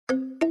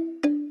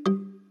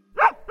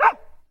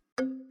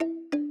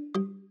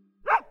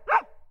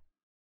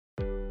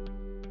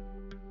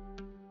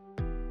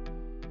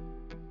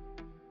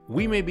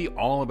We may be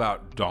all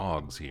about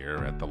dogs here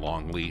at The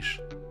Long Leash,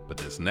 but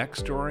this next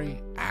story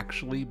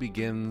actually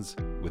begins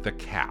with a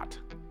cat,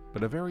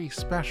 but a very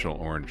special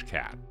orange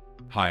cat.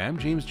 Hi, I'm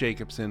James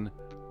Jacobson.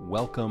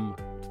 Welcome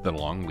to The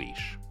Long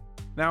Leash.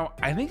 Now,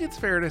 I think it's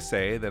fair to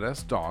say that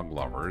us dog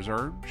lovers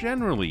are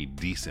generally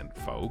decent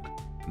folk,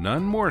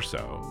 none more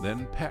so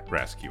than pet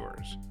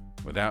rescuers.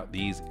 Without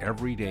these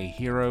everyday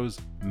heroes,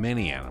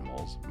 many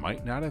animals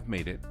might not have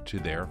made it to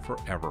their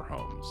forever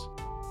homes.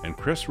 And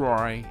Chris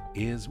Roy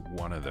is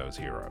one of those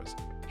heroes.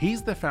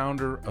 He's the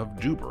founder of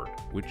Doobert,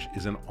 which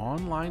is an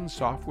online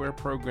software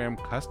program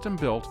custom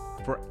built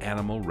for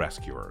animal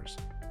rescuers.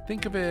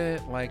 Think of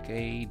it like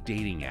a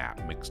dating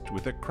app mixed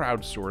with a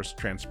crowdsourced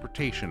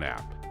transportation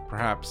app.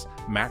 Perhaps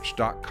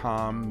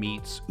Match.com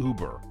meets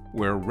Uber,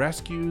 where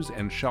rescues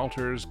and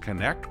shelters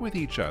connect with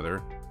each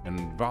other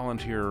and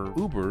volunteer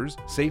Ubers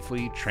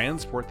safely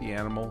transport the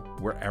animal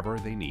wherever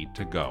they need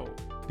to go.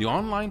 The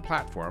online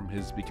platform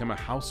has become a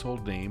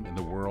household name in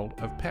the world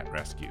of pet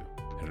rescue,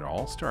 and it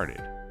all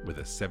started with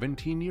a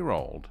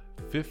 17-year-old,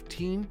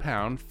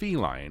 15-pound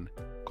feline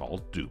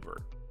called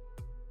Doobert.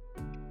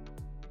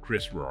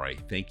 Chris Roy,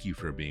 thank you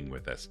for being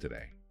with us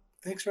today.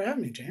 Thanks for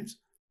having me, James.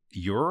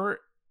 Your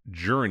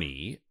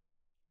journey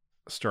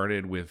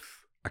started with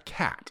a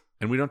cat,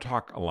 and we don't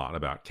talk a lot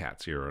about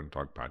cats here on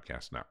Dog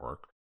Podcast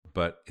Network,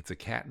 but it's a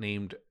cat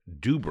named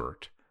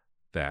Doobert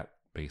that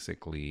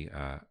basically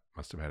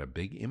must have had a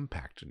big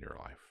impact in your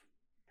life.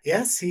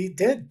 Yes, he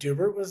did.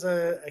 Doobert was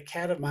a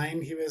cat of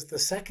mine. He was the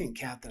second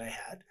cat that I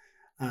had,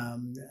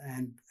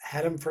 and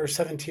had him for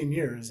 17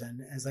 years.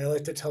 And as I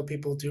like to tell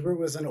people, Doobert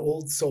was an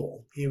old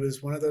soul. He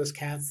was one of those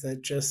cats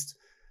that just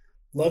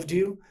loved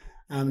you,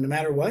 no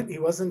matter what. He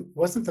wasn't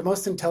the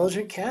most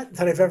intelligent cat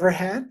that I've ever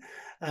had,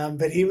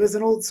 but he was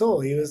an old soul.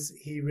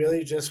 He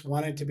really just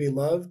wanted to be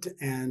loved,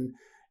 and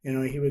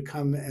he would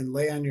come and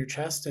lay on your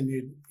chest, and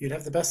you'd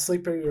have the best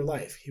sleep of your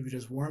life. He would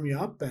just warm you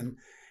up, and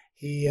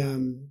he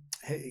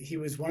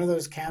was one of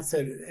those cats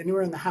that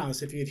anywhere in the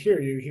house, if he'd hear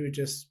you, he would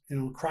just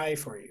cry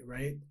for you,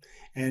 right?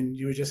 And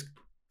you would just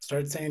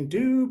start saying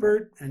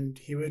Doobert, and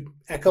he would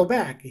echo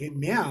back. He'd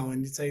meow,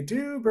 and you'd say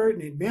Doobert,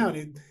 and he'd meow, and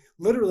he'd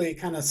literally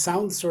kind of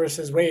sound source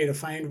his way to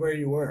find where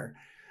you were.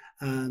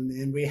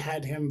 And we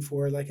had him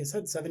for, like I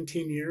said,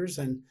 17 years,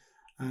 and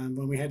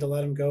when we had to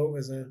let him go,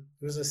 it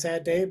was a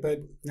sad day, but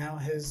now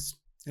his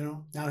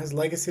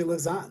legacy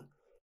lives on.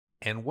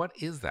 And what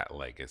is that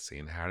legacy,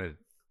 and how did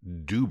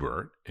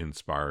Doobert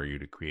inspire you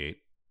to create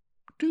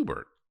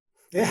Doobert?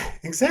 Yeah,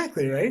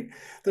 exactly, right.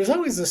 There's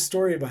always a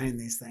story behind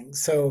these things.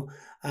 So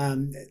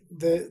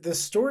the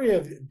story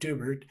of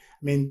Doobert,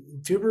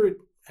 Doobert,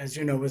 as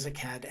you know, was a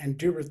cat, and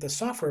Doobert, the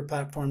software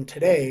platform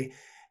today,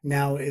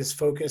 now is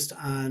focused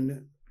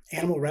on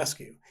animal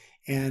rescue.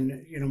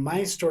 And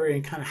my story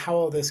and kind of how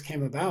all this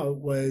came about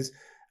was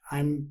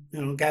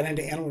got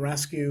into animal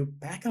rescue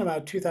back in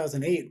about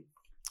 2008,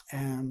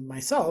 and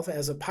myself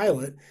as a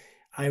pilot,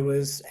 I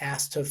was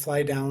asked to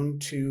fly down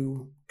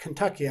to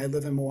Kentucky. I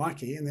live in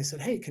Milwaukee, and they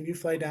said, "Hey, can you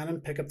fly down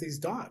and pick up these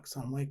dogs?" So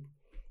I'm like,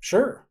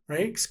 "Sure,"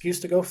 right? Excuse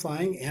to go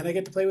flying, and I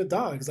get to play with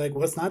dogs. Like,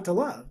 what's not to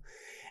love?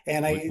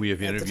 And we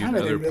have interviewed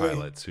other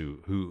pilots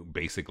who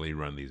basically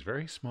run these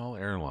very small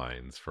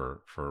airlines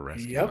for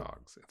rescue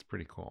dogs. It's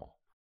pretty cool.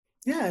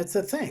 Yeah, it's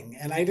a thing.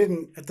 And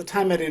at the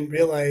time, I didn't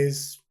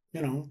realize,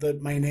 that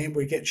my name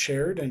would get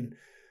shared, and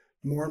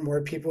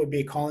more people would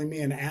be calling me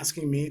and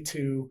asking me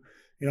to,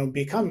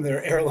 become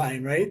their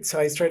airline, right? So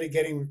I started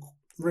getting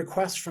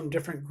requests from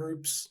different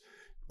groups,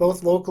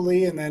 both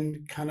locally and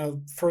then kind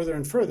of further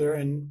and further.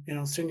 And,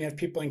 soon you have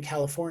people in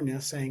California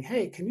saying,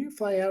 "Hey, can you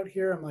fly out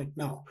here?" I'm like,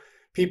 "No,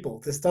 people,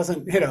 this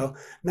doesn't,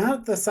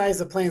 not the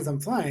size of planes I'm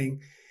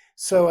flying."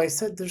 So I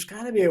said, there's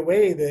got to be a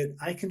way that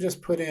I can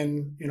just put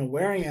in,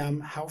 where I am,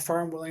 how far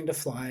I'm willing to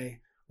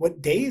fly,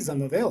 what days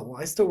I'm available.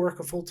 I still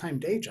work a full-time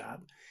day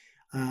job.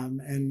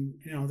 And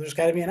there's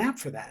got to be an app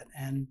for that.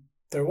 And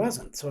there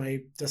wasn't. So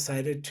I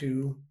decided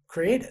to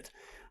create it.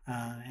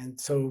 And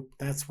so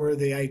that's where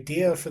the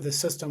idea for the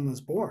system was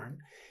born.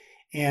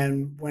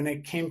 And when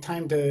it came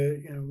time to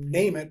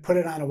name it, put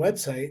it on a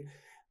website,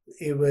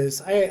 it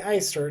was, I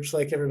searched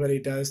like everybody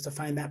does to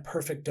find that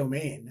perfect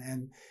domain.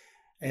 And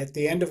at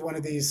the end of one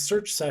of these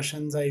search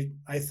sessions,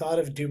 I thought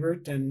of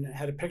Doobert and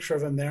had a picture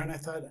of him there. And I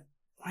thought,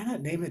 why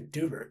not name it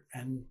Doobert?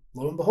 And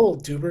lo and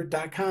behold,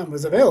 Doobert.com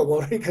was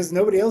available, because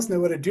nobody else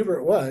knew what a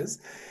Doobert was.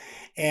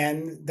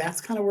 And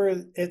that's kind of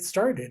where it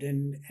started.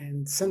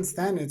 And since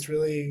then, it's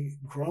really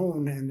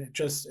grown, and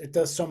it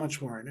does so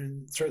much more.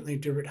 And certainly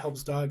Doobert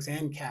helps dogs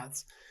and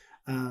cats.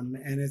 And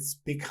it's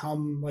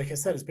become, like I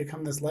said, it's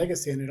become this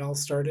legacy, and it all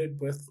started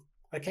with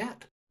a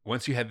cat.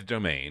 Once you had the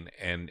domain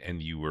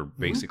and you were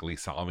basically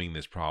solving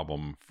this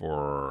problem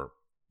for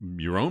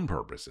your own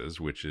purposes,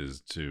 which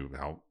is to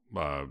help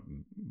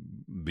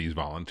these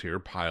volunteer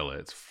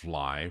pilots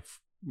fly,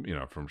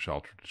 from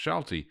shelter to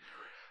shelter,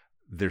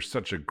 there's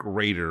such a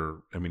greater,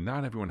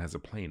 not everyone has a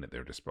plane at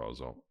their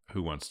disposal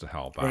who wants to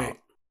help out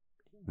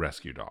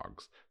rescue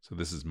dogs. So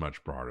this is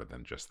much broader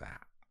than just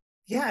that.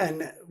 Yeah,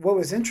 and what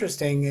was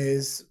interesting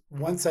is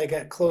once I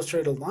got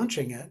closer to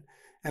launching it,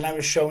 And I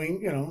was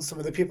showing, some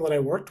of the people that I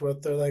worked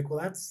with, they're like, well,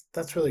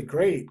 that's really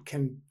great.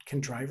 Can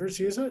drivers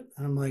use it?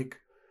 And I'm like,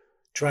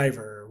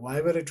 driver,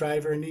 why would a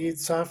driver need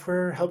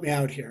software? Help me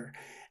out here.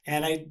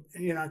 And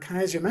kind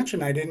of as you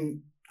mentioned,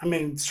 I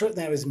mean,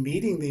 certainly I was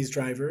meeting these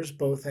drivers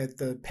both at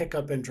the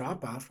pickup and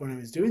drop off when I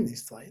was doing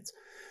these flights,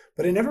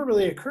 but it never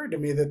really occurred to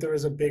me that there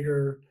was a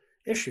bigger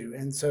issue.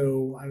 And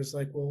so I was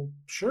like, well,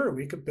 sure,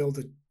 we could build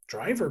a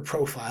driver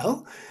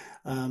profile.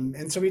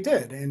 And so we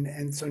did.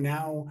 And so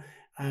now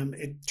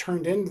it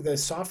turned into the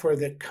software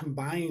that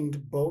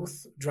combined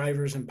both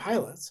drivers and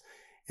pilots.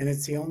 And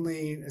it's the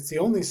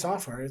only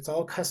software. It's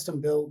all custom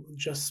built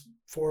just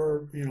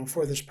for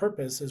this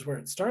purpose is where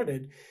it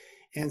started.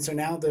 And so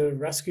now the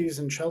rescues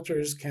and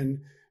shelters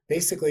can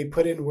basically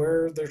put in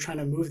where they're trying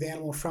to move the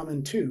animal from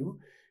and to,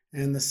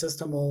 and the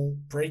system will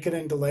break it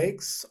into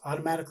legs,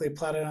 automatically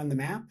plot it on the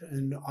map,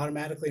 and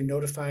automatically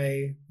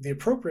notify the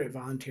appropriate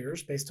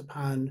volunteers based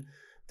upon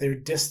their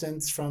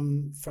distance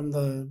from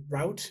the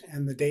route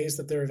and the days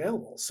that they're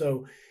available.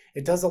 So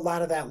it does a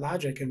lot of that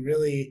logic and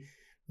really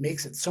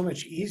makes it so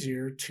much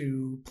easier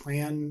to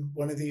plan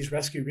one of these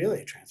rescue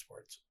relay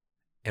transports.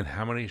 And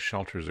how many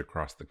shelters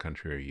across the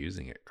country are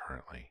using it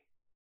currently?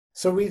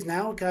 So we've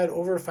now got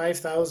over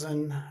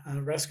 5,000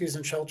 rescues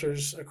and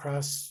shelters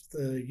across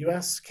the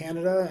US,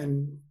 Canada,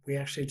 and we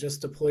actually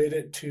just deployed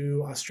it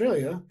to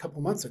Australia a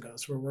couple months ago.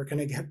 So we're working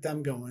to get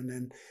them going.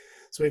 And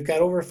so we've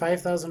got over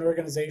 5,000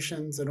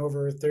 organizations and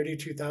over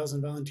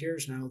 32,000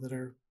 volunteers now that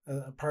are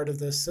a part of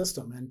this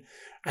system. And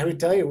I would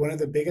tell you, one of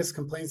the biggest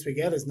complaints we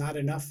get is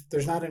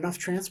there's not enough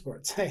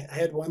transports. I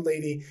had one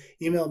lady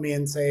email me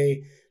and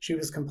say she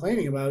was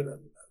complaining about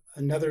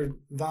another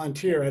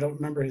volunteer, I don't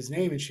remember his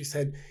name, and she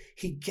said,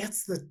 he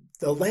gets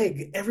the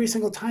leg every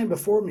single time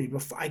before me.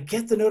 Before I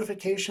get the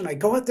notification, I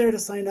go out there to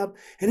sign up,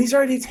 and he's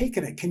already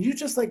taken it. Can you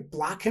just like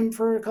block him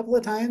for a couple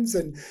of times?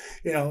 And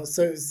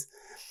so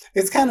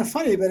it's kind of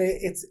funny, but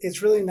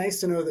it's really nice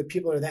to know that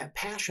people are that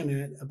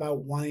passionate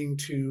about wanting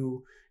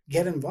to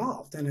get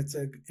involved, and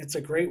it's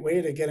a great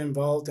way to get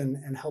involved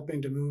and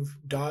helping to move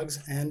dogs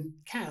and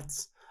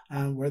cats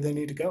where they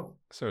need to go.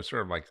 So it's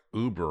sort of like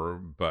Uber,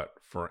 but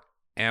for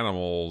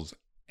animals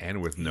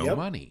and with no Yep.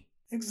 money.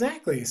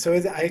 Exactly. So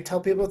I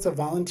tell people it's a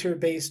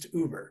volunteer-based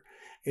Uber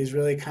is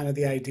really kind of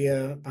the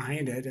idea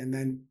behind it. And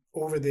then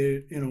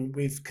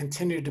we've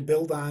continued to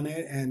build on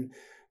it, and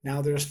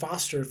now there's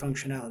foster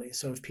functionality.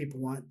 So if people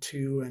want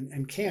to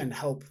and can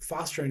help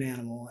foster an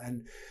animal,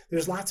 and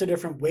there's lots of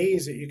different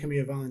ways that you can be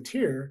a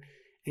volunteer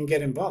and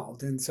get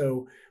involved. And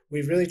so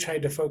we've really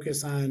tried to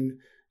focus on,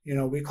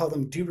 we call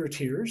them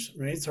Dooberteers,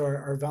 right? So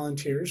our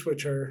volunteers,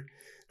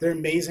 they're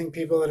amazing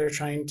people that are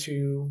trying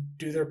to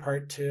do their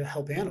part to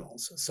help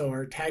animals. So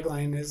our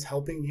tagline is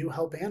helping you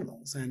help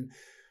animals, and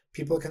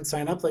people can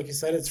sign up. Like you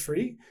said, it's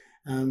free.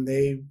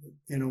 They,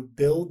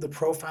 build the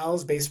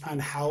profiles based upon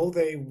how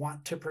they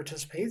want to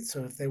participate.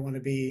 So if they want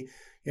to be,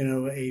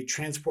 a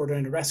transporter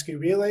in a rescue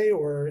relay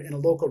or in a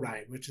local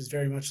ride, which is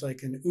very much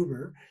like an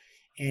Uber,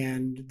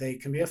 and they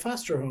can be a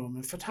foster home,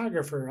 a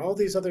photographer, all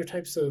these other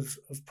types of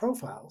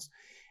profiles.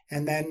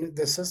 And then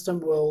the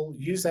system will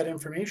use that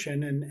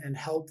information and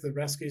help the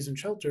rescues and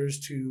shelters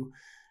to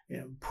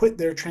put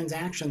their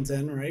transactions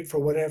in, right, for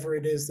whatever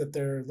it is that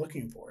they're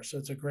looking for. So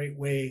it's a great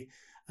way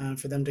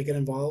for them to get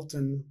involved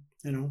and,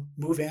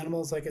 move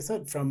animals, like I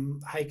said,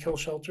 from high kill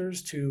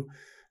shelters to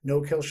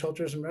no kill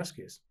shelters and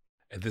rescues.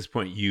 At this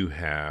point, you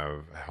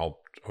have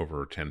helped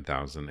over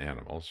 10,000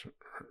 animals,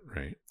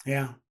 right?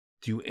 Yeah,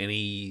 Do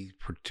any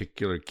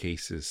particular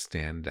cases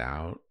stand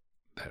out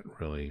that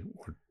really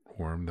would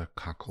warm the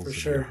cockles for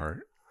of your sure.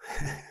 heart?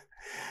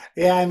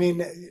 Yeah,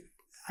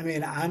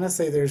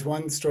 honestly, there's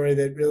one story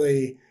that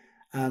really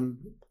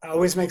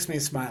always makes me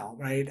smile,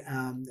 right?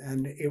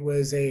 And it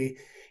was an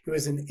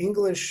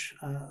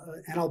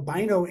an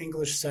albino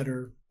English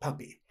setter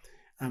puppy.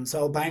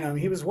 So albino,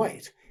 he was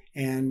white,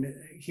 and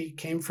he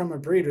came from a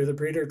breeder. The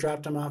breeder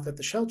dropped him off at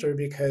the shelter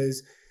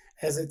because,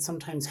 as it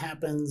sometimes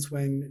happens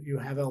when you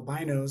have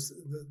albinos,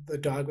 the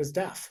dog was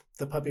deaf.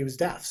 The puppy was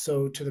deaf.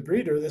 So to the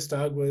breeder, this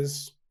dog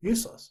was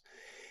useless.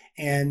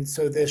 And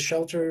so this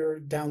shelter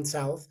down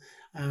south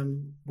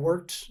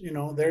worked,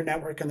 their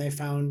network, and they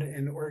found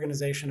an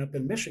organization up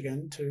in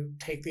Michigan to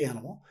take the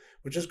animal,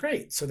 which is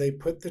great. So they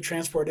put the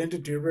transport into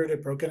Doobert,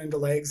 it broke it into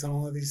legs and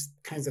all of these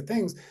kinds of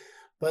things.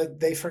 But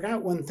they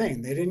forgot one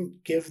thing. They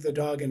didn't give the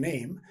dog a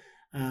name,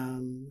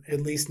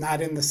 at least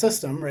not in the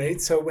system,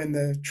 right? So when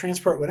the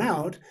transport went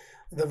out,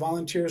 the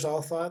volunteers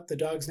all thought the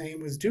dog's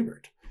name was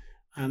Doobert.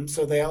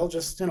 So they all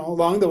just,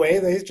 along the way,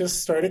 they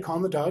just started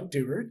calling the dog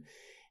Doobert.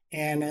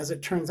 And as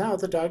it turns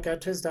out, the dog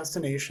got to his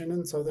destination,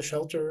 and so the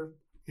shelter,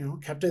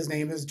 kept his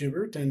name as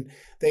Doobert, and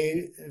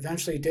they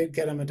eventually did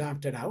get him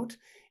adopted out.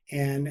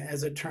 And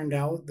as it turned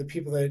out, the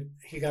people that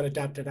he got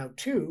adopted out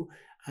to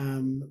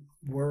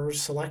were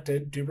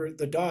selected. Doobert,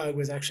 the dog,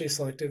 was actually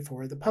selected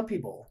for the Puppy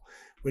Bowl,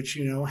 which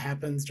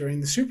happens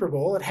during the Super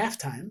Bowl at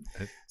halftime.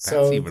 That's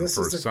So even this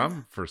is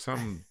for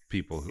some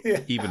people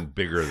yeah, even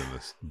bigger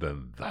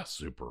than the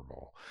Super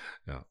Bowl.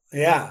 Yeah.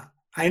 yeah.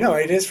 I know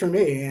it is for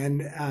me,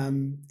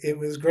 and it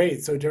was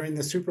great. So during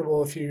the Super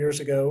Bowl a few years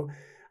ago,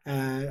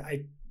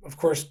 I of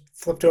course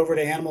flipped over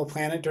to Animal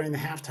Planet during the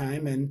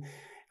halftime, and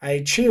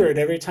I cheered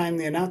every time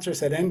the announcer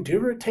said, "And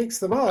Doobert takes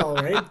the ball,"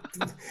 right?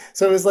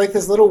 So it was like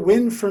this little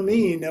win for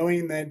me,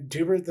 knowing that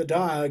Doobert the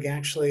dog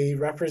actually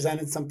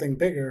represented something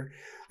bigger.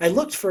 I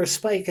looked for a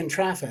spike in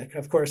traffic,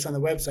 of course, on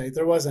the website.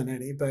 There wasn't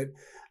any, but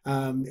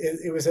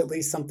it was at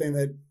least something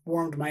that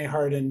warmed my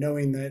heart in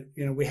knowing that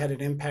we had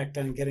an impact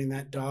on getting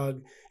that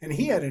dog, and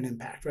he had an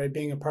impact, right,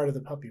 being a part of the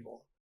Puppy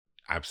Bowl.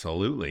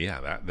 Absolutely.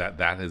 Yeah,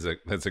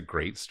 that's a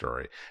great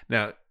story.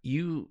 Now,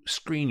 you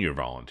screen your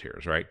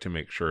volunteers, right, to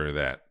make sure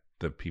that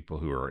the people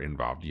who are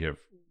involved, you have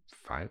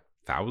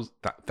 5,000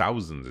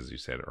 thousands, as you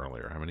said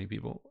earlier. How many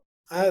people?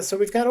 So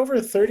we've got over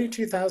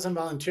 32,000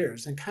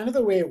 volunteers, and kind of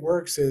the way it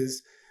works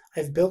is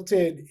I built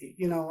it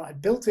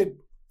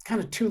kind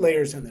of two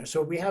layers in there.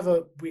 So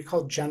we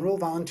call general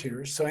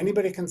volunteers, so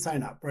anybody can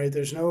sign up, right?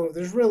 There's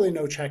really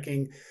no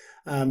checking,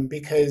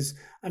 because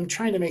I'm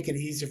trying to make it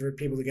easy for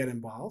people to get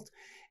involved.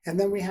 And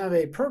then we have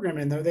a program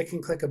in there they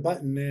can click a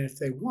button, and if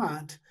they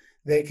want,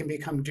 they can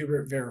become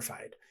Doobert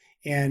verified.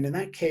 And in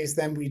that case,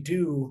 then we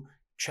do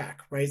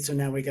check, right? So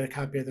now we get a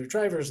copy of their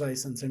driver's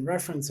license and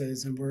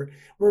references, and we're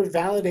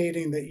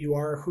validating that you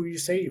are who you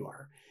say you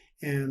are.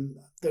 And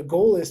the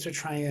goal is to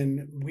try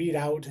and weed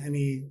out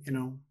any,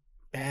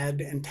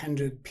 bad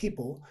intended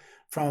people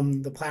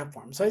from the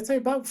platform. So I'd say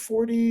about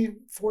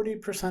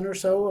 40% or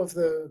so of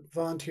the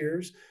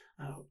volunteers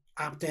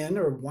opt in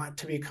or want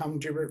to become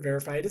Doobert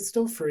verified. It's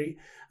still free,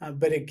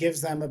 but it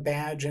gives them a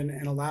badge,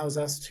 and allows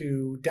us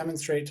to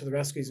demonstrate to the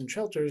rescues and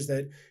shelters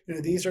that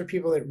these are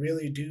people that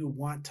really do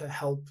want to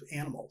help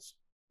animals.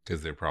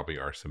 Because there probably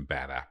are some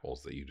bad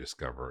apples that you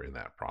discover in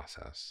that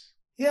process.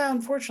 Yeah,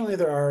 unfortunately,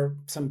 there are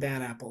some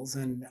bad apples,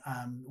 and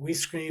we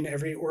screen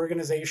every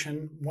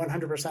organization,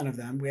 100% of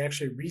them. We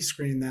actually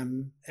rescreen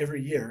them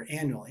every year,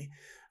 annually,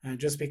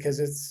 just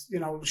because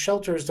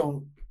shelters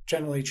don't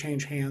generally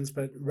change hands,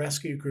 but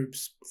rescue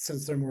groups,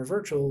 since they're more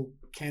virtual,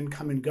 can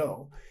come and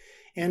go.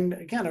 And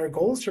again, our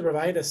goal is to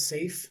provide a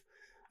safe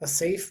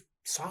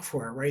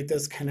software, right?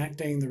 That's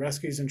connecting the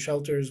rescues and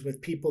shelters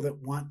with people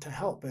that want to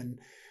help, and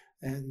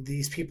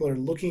these people are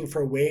looking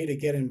for a way to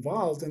get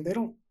involved, and they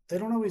don't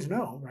always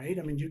know, right?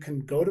 I mean, you can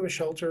go to a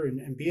shelter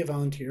and be a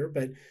volunteer,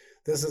 but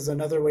this is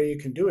another way you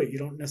can do it. You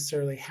don't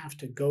necessarily have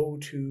to go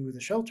to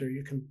the shelter.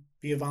 You can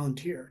be a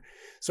volunteer.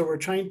 So we're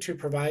trying to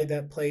provide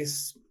that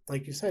place,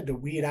 like you said, to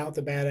weed out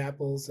the bad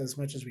apples as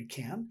much as we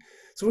can.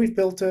 So we've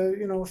built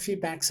a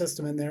feedback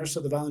system in there so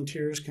the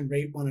volunteers can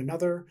rate one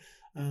another.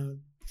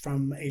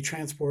 From a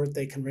transport,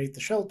 they can rate the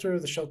shelter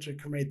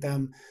can rate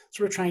them.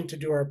 So we're trying to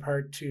do our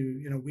part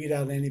to weed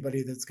out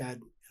anybody that's got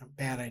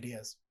bad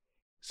ideas.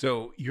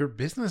 So your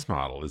business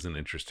model is an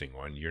interesting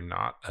one. You're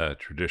not a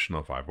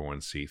traditional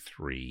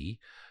 501c3.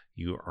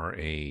 You are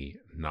a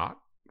not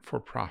for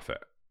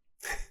profit.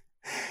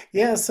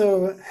 Yeah,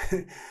 so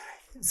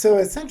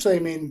essentially, I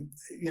mean,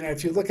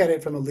 if you look at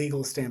it from a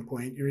legal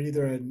standpoint, you're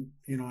either a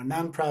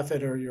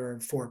nonprofit or you're a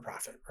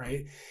for-profit,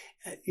 right?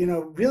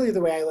 Really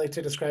the way I like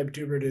to describe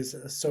Doobert is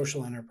a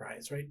social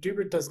enterprise, right?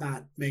 Doobert does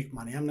not make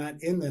money. I'm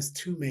not in this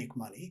to make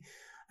money.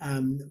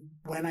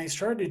 When I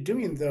started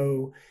doing,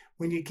 though,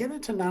 when you get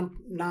into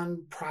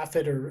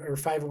nonprofit or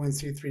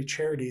 501c3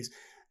 charities,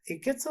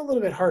 it gets a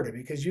little bit harder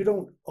because you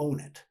don't own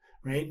it,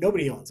 right?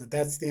 Nobody owns it.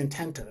 That's the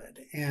intent of it.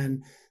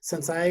 And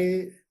since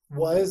I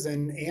was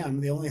and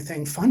am the only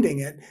thing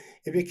funding it,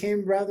 it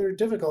became rather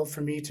difficult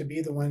for me to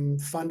be the one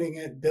funding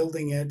it,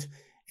 building it,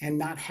 and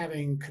not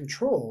having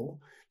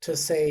control to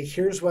say,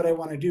 here's what I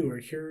want to do, or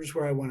here's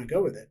where I want to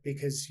go with it,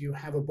 because you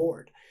have a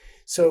board.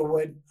 So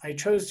what I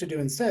chose to do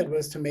instead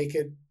was to make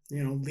it,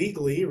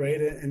 legally,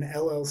 right, an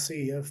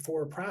LLC, a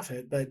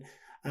for-profit, but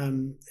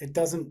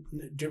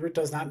Doobert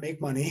does not make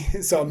money.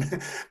 So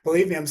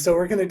believe me, I'm still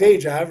working a day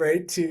job,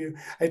 right?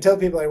 I tell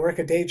people I work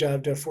a day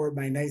job to afford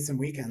my nights and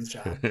weekends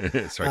job.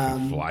 So I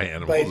can fly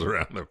animals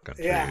around the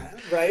country Yeah,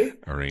 and right.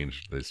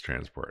 arrange these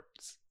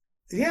transports.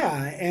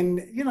 Yeah,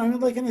 and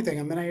like anything,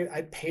 I mean,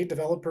 I pay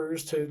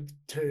developers to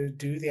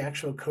do the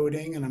actual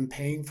coding, and I'm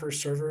paying for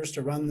servers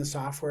to run the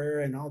software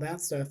and all that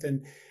stuff.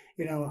 And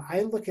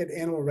I look at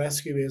animal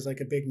rescue as like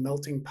a big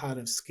melting pot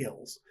of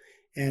skills,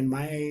 and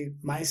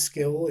my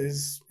skill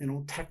is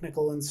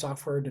technical and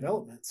software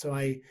development. So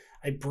I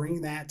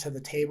bring that to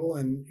the table,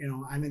 and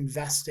I'm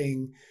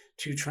investing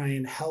to try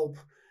and help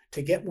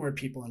to get more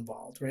people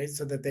involved, right,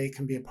 so that they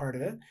can be a part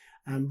of it.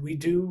 We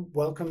do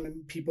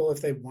welcome people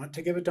if they want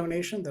to give a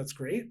donation. That's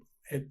great.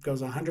 It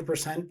goes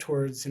 100%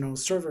 towards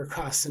server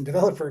costs and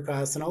developer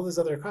costs and all those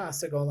other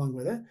costs that go along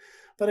with it.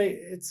 But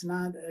it's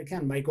not,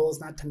 again, my goal is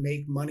not to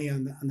make money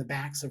on the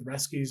backs of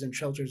rescues and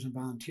shelters and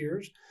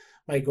volunteers.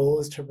 My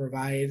goal is to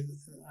provide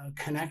a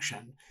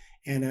connection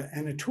and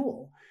a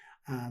tool.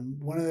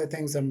 One of the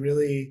things I'm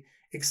really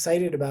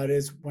excited about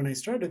is when I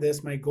started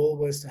this, my goal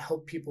was to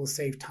help people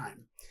save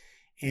time.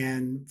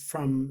 And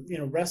from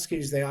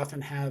rescues, they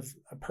often have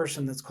a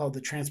person that's called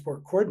the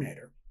transport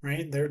coordinator,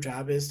 right? Their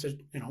job is to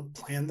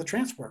plan the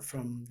transport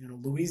from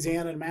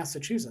Louisiana to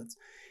Massachusetts.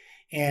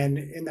 And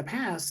in the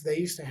past, they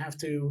used to have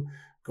to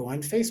go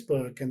on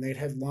Facebook and they'd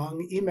have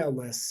long email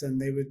lists and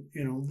they would,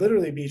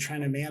 literally be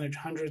trying to manage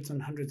hundreds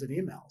and hundreds of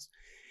emails.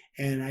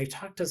 And I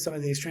talked to some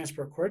of these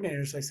transport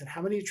coordinators. I said,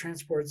 how many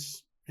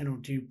transports,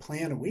 do you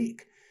plan a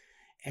week?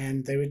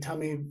 And they would tell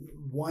me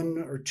one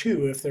or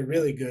two if they're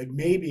really good,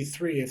 maybe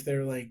three if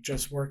they're like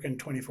just working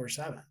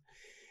 24/7.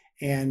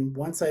 And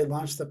once I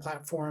launched the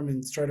platform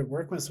and started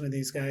working with some of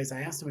these guys,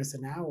 I asked them, I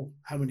said, now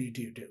how many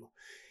do you do?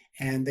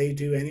 And they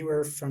do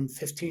anywhere from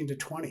 15 to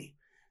 20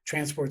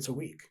 transports a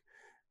week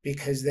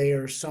because they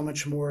are so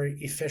much more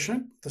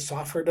efficient. The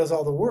software does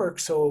all the work,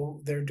 so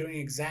they're doing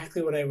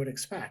exactly what I would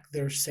expect.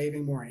 They're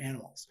saving more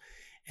animals.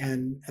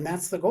 And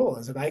that's the goal,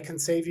 is if I can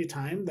save you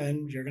time,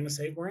 then you're going to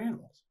save more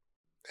animals.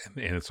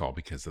 And it's all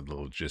because of the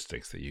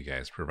logistics that you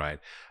guys provide.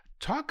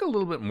 Talk a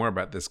little bit more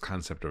about this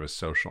concept of a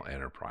social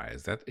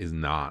enterprise. That is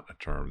not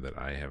a term that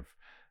I have.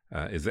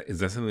 Is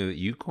that something that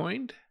you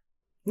coined?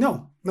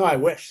 No, I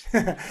wish.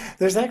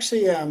 There's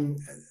actually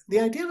the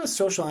idea of a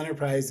social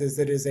enterprise is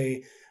that is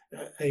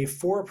a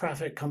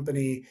for-profit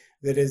company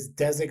that is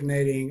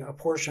designating a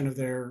portion of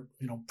their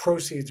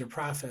proceeds or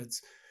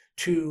profits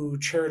to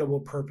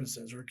charitable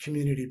purposes or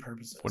community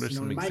purposes. What are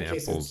some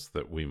examples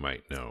that we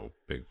might know,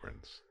 Big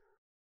Prince?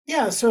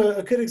 Yeah, so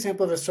a good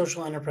example of a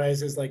social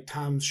enterprise is like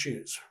Tom's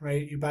Shoes,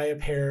 right? You buy a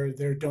pair,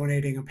 they're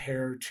donating a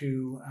pair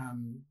to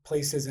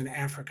places in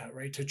Africa,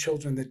 right? To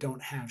children that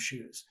don't have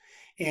shoes.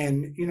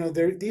 And,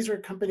 these are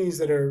companies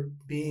that are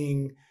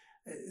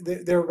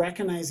they're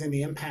recognizing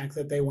the impact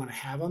that they want to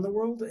have on the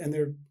world. And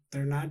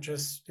they're not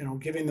just,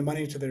 giving the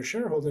money to their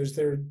shareholders,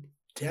 they're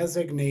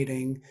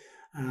designating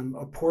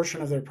a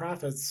portion of their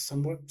profits,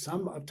 some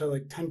up to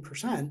like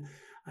 10%,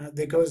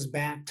 that goes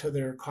back to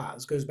their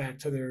cause, goes back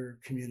to their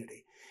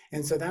community.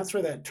 And so that's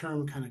where that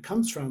term kind of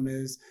comes from,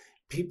 is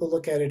people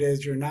look at it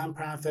as your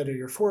nonprofit or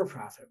your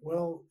for-profit.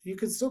 Well, you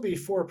could still be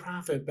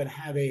for-profit, but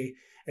have a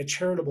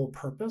charitable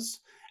purpose.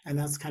 And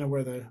that's kind of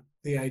where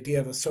the idea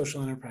of a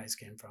social enterprise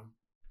came from.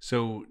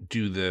 So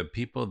do the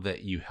people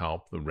that you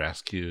help, the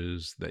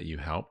rescues that you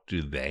help,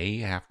 do they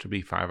have to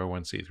be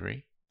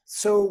 501c3?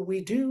 So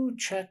we do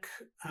check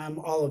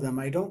all of them.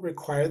 I don't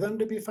require them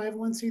to be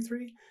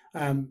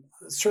 501c3,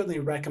 certainly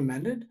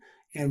recommended.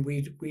 And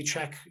we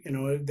check,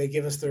 they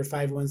give us their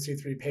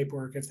 501c3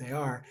 paperwork if they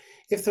are.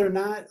 If they're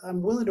not,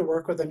 I'm willing to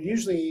work with them.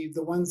 Usually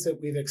the ones that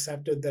we've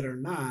accepted that are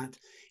not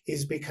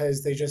is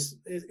because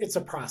it's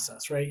a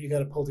process, right? You got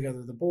to pull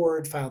together the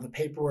board, file the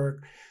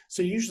paperwork.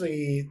 So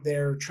usually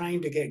they're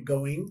trying to get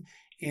going.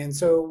 And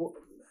so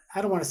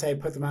I don't want to say I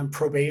put them on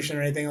probation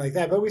or anything like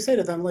that, but we say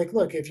to them, like,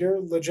 look, if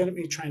you're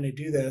legitimately trying to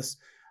do this,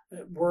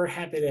 we're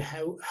happy to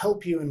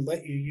help you and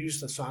let you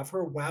use the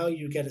software while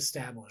you get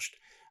established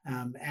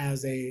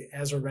as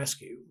a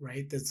rescue,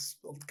 right? That's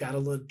got a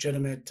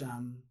legitimate,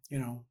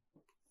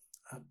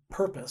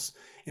 purpose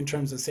in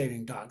terms of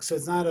saving dogs. So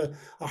it's not a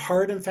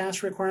hard and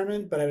fast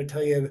requirement, but I would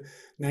tell you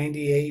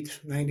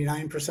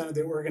 99% of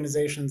the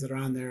organizations that are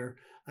on there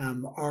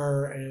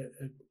are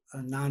a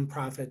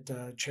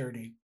nonprofit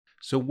charity.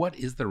 So what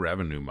is the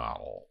revenue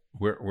model?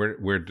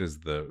 Where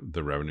does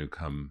the revenue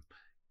come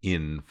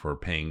in for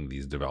paying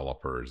these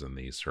developers and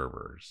these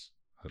servers?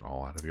 Is it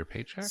all out of your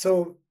paycheck?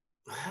 So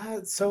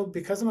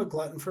because I'm a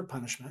glutton for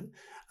punishment,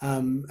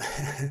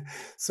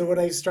 so what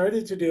I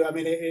started to do,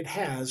 it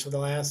has for the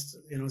last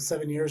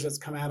 7 years, it's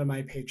come out of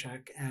my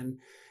paycheck, and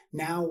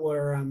now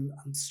where I'm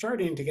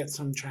starting to get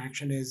some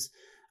traction is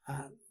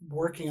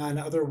working on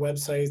other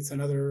websites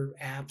and other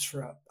apps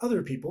for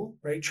other people,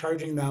 right?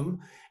 Charging them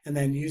and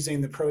then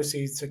using the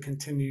proceeds to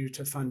continue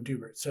to fund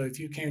Doobert. So if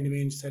you came to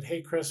me and said,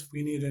 hey, Chris,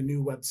 we need a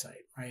new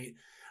website, right?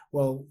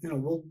 Well,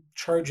 we'll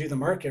charge you the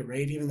market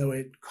rate, even though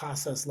it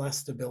costs us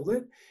less to build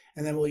it.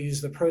 And then we'll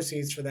use the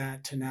proceeds for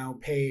that to now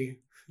pay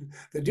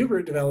the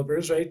Doobert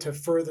developers, right, to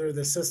further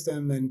the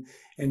system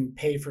and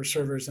pay for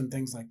servers and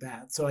things like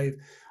that. So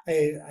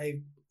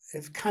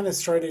I've kind of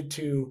started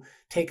to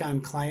take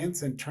on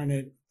clients and turn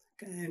it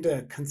into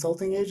a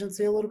consulting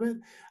agency a little bit,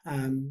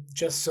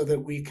 just so that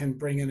we can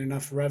bring in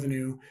enough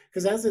revenue.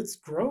 Because as it's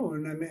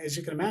grown, as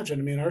you can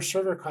imagine, our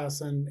server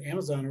costs on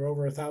Amazon are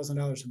over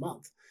 $1,000 a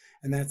month,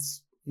 and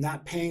that's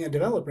not paying a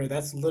developer.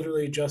 That's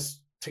literally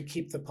just to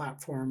keep the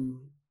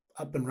platform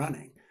up and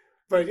running.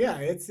 But yeah,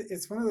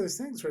 it's one of those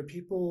things where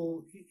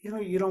people,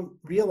 you don't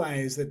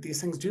realize that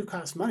these things do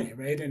cost money,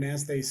 right? And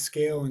as they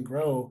scale and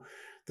grow,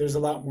 there's a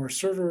lot more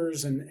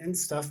servers and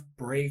stuff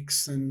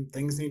breaks and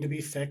things need to be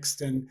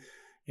fixed, and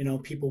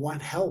people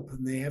want help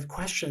and they have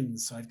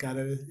questions. So I've got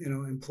to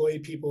employ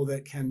people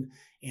that can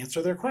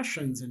answer their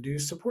questions and do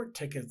support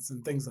tickets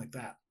and things like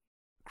that.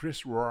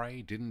 Chris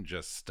Roy didn't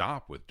just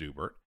stop with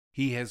Doobert.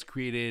 He has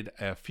created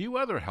a few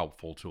other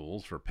helpful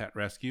tools for pet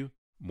rescue.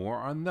 More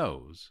on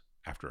those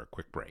after a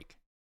quick break.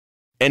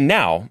 And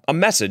now, a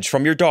message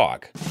from your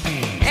dog.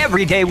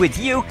 Every day with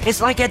you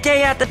is like a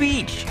day at the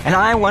beach, and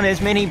I want as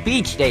many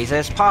beach days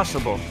as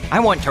possible. I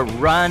want to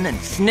run and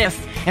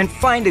sniff and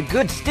find a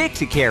good stick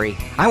to carry.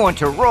 I want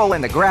to roll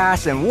in the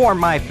grass and warm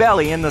my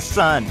belly in the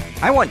sun.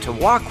 I want to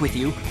walk with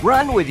you,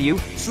 run with you,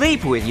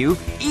 sleep with you,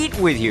 eat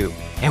with you.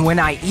 And when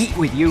I eat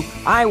with you,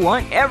 I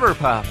want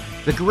Everpup.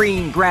 The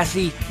green,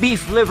 grassy,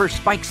 beef liver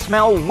spike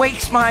smell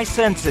wakes my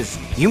senses.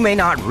 You may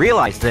not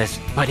realize this,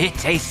 but it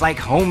tastes like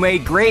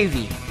homemade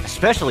gravy,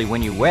 especially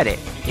when you wet it.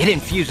 It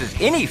infuses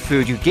any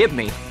food you give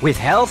me with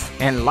health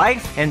and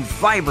life and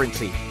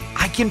vibrancy.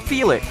 I can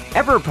feel it,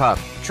 Everpup,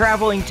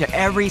 traveling to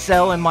every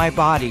cell in my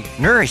body,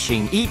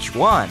 nourishing each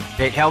one.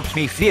 It helps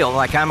me feel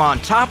like I'm on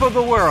top of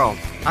the world.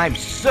 I'm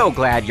so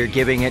glad you're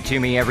giving it to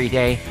me every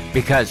day,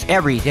 because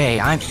every day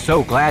I'm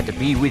so glad to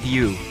be with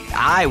you.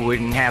 I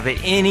wouldn't have it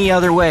any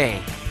other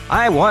way.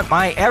 I want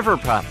my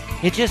Everpup.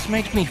 It just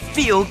makes me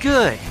feel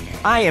good.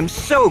 I am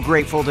so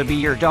grateful to be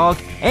your dog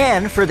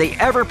and for the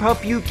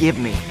Everpup you give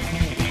me.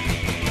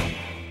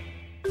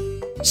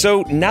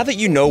 So now that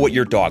you know what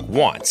your dog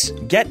wants,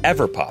 get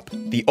Everpup,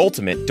 the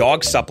ultimate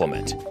dog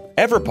supplement.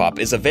 Everpup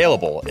is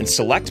available in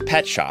select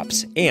pet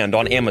shops and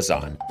on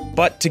Amazon.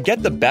 But to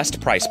get the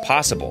best price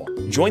possible,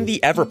 join the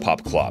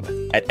Everpup Club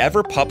at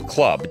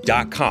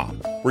everpupclub.com,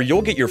 where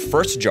you'll get your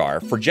first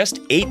jar for just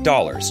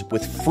 $8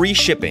 with free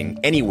shipping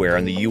anywhere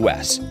in the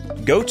U.S.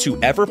 Go to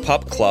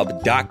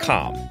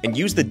everpupclub.com and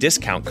use the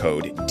discount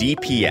code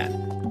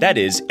DPN. That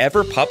is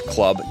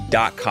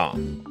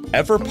everpupclub.com.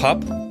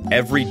 Everpup,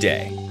 every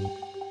day.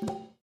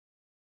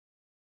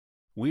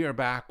 We are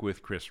back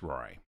with Chris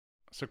Roy.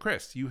 So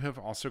Chris, you have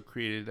also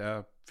created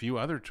a few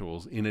other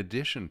tools in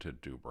addition to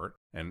Doobert,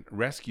 and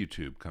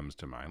RescueTube comes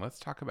to mind. Let's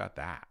talk about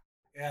that.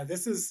 Yeah,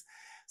 this is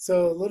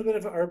so a little bit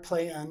of our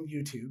play on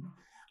YouTube.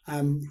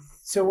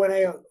 So what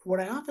I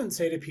often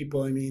say to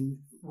people, I mean,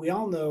 we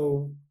all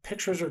know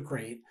pictures are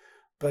great,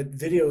 but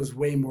video is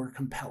way more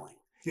compelling.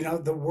 You know,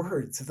 the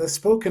words, the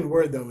spoken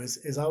word though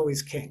is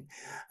always king.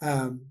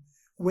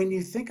 When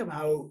you think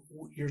about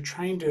you're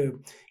trying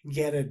to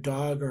get a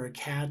dog or a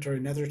cat or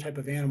another type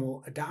of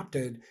animal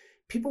adopted,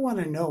 people want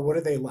to know what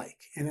are they like,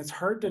 and it's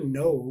hard to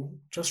know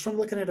just from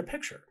looking at a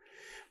picture.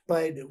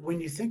 But when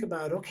you think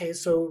about, okay,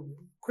 so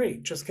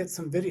great, just get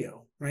some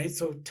video, right?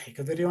 So take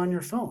a video on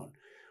your phone.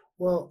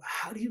 Well,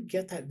 how do you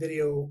get that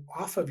video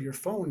off of your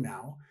phone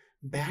now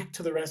back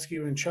to the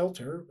rescue and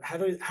shelter? How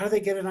do they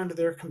get it onto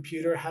their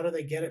computer? How do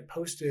they get it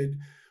posted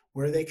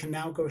where they can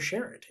now go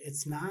share it?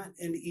 It's not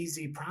an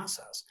easy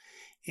process.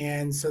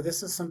 And so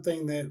this is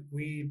something that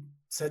we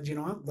said, you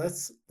know what,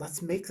 let's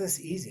make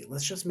this easy.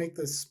 Let's just make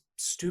this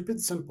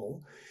stupid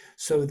simple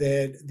so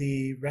that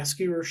the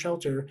rescue or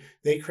shelter,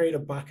 they create a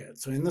bucket.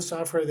 So in the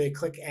software, they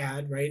click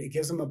add, right? It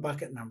gives them a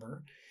bucket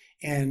number.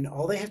 And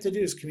all they have to do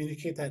is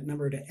communicate that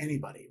number to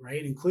anybody,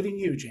 right? Including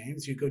you,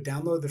 James. You go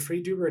download the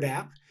free Doobert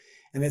app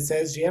and it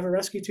says, do you have a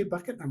RescueTube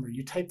bucket number?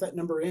 You type that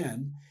number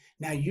in.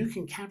 Now you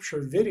can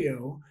capture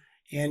video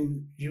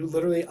and you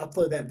literally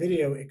upload that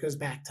video. It goes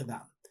back to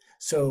them.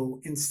 So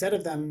instead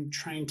of them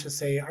trying to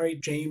say, all right,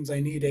 James,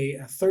 I need a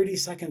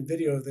 30-second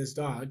video of this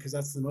dog, because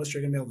that's the most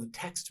you're going to be able to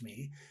text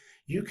me,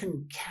 you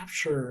can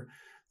capture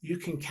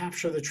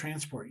the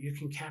transport, you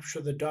can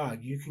capture the dog,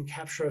 you can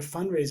capture a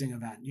fundraising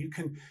event, you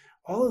can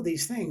all of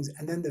these things,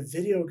 and then the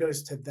video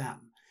goes to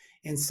them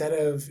instead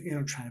of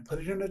trying to put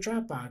it in a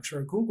Dropbox or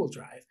a Google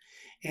Drive.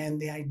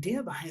 And the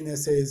idea behind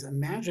this is,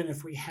 imagine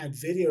if we had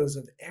videos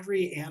of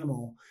every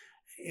animal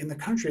in the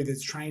country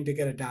that's trying to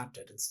get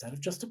adopted. Instead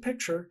of just a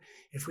picture,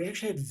 if we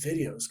actually had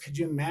videos, could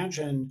you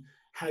imagine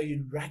how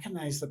you'd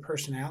recognize the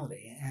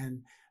personality?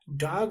 And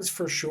dogs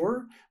for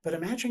sure, but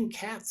imagine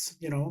cats,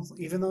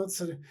 even though it's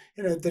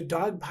the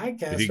dog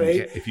podcast,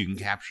 right? If you can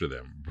capture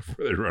them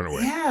before they run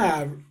away.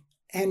 Yeah.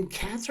 And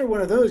cats are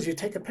one of those, you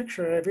take a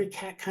picture, every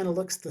cat kind of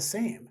looks the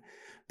same.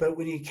 But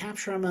when you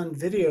capture them on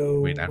video,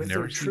 wait, I've with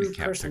never their seen true a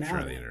cat picture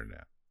on the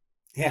internet.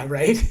 Yeah,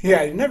 right?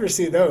 Yeah, you never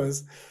see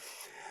those.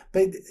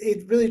 But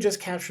it really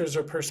just captures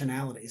their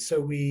personality. So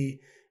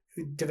we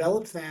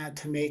developed that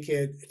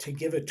to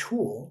give a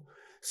tool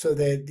so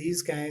that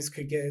these guys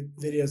could get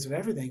videos of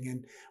everything.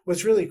 And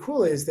what's really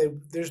cool is that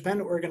there's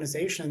been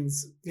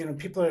organizations,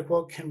 people are like,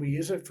 well, can we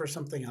use it for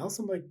something else?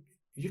 I'm like,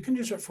 you can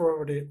use it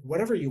for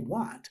whatever you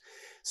want.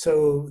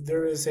 So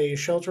there is a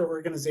shelter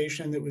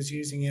organization that was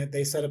using it.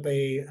 They set up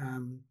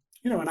an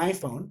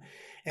iPhone,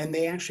 and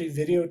they actually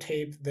they video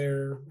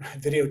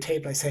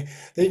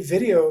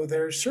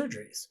their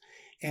surgeries.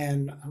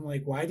 And I'm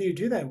like, why do you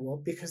do that? Well,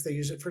 because they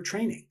use it for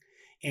training.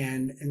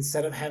 And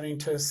instead of having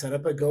to set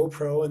up a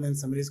GoPro and then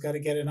somebody's got to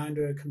get it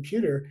onto a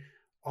computer,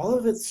 all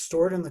of it's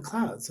stored in the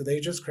cloud. So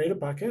they just create a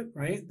bucket,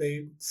 right?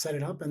 They set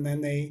it up and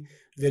then they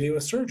video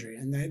a surgery,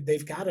 and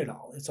they've got it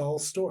all. It's all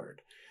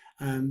stored.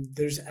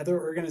 There's other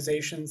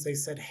organizations, they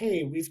said,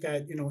 hey, we've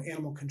got,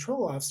 animal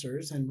control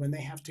officers, and when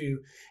they have to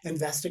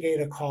investigate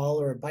a call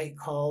or a bite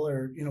call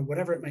or,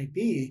 whatever it might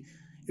be,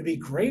 it'd be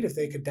great if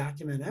they could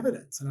document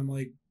evidence. And I'm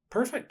like,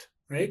 perfect,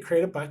 right?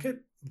 Create a bucket,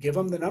 give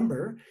them the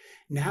number.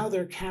 Now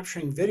they're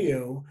capturing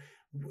video,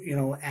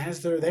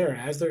 as they're there,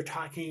 as they're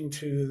talking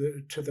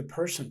to the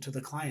person, to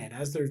the client,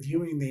 as they're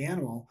viewing the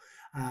animal.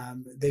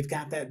 They've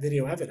got that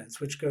video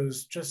evidence, which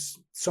goes just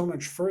so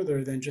much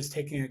further than just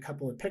taking a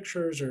couple of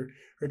pictures or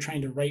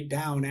trying to write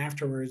down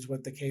afterwards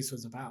what the case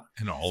was about.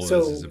 And all of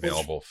this is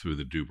available through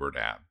the Doobert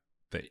app.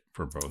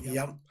 for both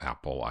Yep.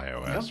 Apple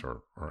iOS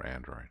or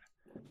Android.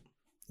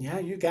 Yeah,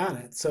 you got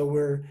it. So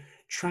we're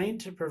trying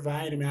to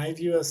provide, I mean, I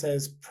view us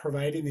as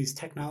providing these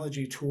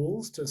technology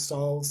tools to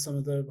solve some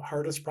of the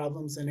hardest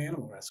problems in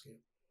animal rescue.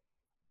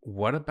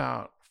 What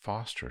about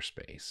foster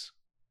space?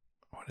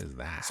 What is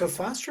that? So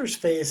foster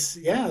space,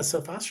 yeah,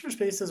 so foster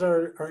space is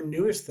our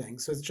newest thing.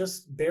 So it's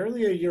just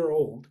barely a year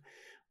old.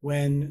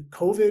 When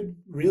COVID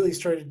really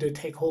started to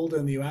take hold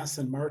in the US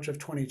in March of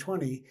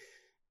 2020,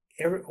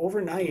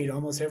 overnight,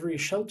 almost every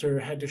shelter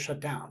had to shut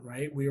down,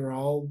 right?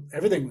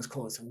 Everything was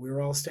closing. We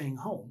were all staying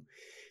home.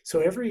 So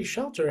every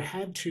shelter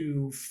had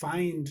to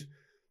find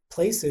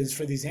places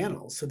for these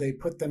animals. So they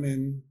put them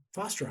in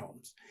foster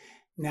homes.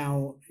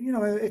 Now,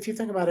 if you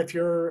think about if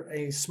you're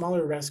a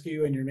smaller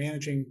rescue and you're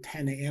managing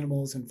 10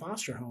 animals in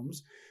foster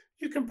homes,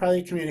 you can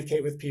probably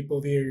communicate with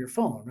people via your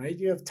phone, right?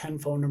 You have 10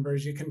 phone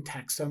numbers, you can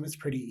text them, it's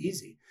pretty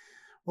easy.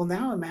 Well,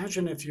 now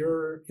imagine if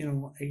you're,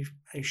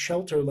 a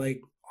shelter like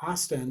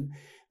Austin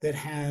that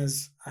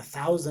has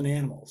 1,000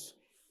 animals,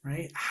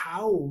 right?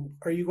 How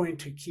are you going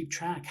to keep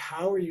track?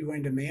 How are you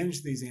going to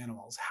manage these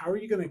animals? How are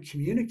you going to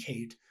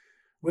communicate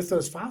with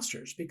those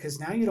fosters? Because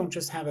now you don't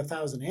just have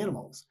 1,000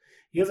 animals,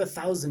 you have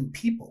 1,000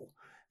 people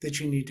that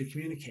you need to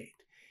communicate.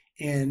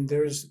 And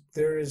there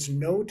is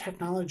no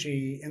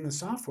technology in the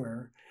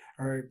software,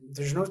 or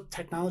there's no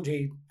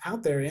technology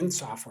out there in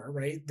software,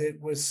 right, that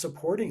was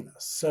supporting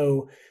this.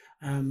 So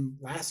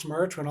last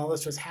March, when all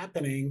this was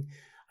happening,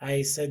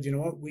 I said, you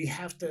know what, we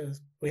have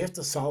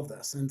to solve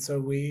this. And so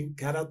we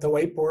got out the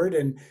whiteboard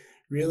and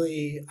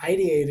really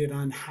ideated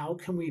on how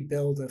can we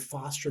build a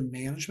foster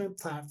management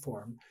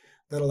platform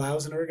that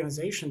allows an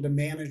organization to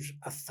manage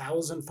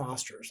 1,000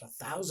 fosters,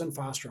 1,000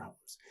 foster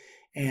homes.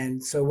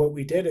 And so what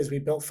we did is we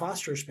built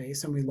Foster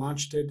Space and we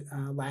launched it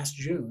last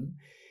June.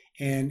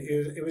 And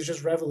it was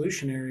just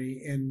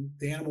revolutionary in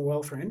the animal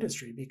welfare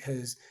industry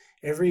because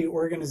every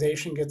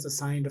organization gets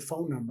assigned a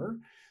phone number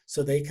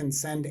so they can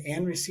send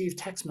and receive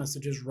text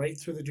messages right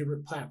through the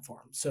Doobert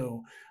platform.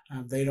 So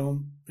they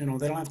don't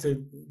have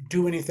to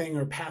do anything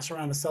or pass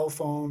around a cell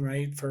phone,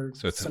 right? So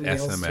it's an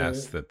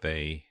SMS that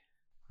they.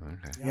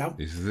 Okay.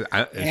 Yep.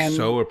 I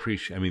so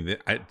appreciate. I mean,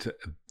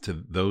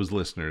 to those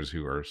listeners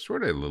who are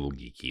sort of a little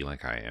geeky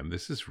like I am,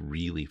 this is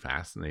really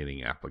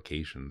fascinating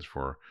applications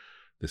for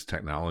this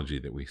technology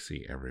that we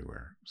see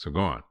everywhere. So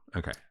go on.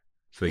 Okay.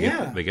 So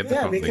they get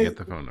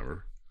the phone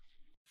number.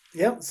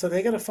 Yep. So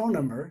they get a phone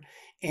number,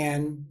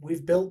 and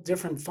we've built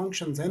different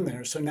functions in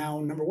there. So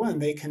now, number one,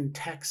 they can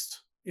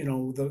text,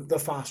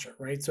 the foster,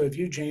 right? So if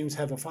you, James,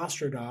 have a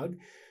foster dog,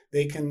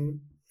 they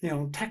can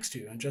text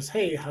you and just,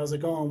 hey, how's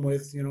it going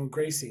with,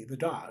 Gracie, the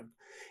dog?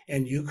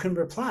 And you can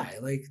reply.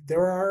 Like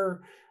there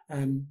are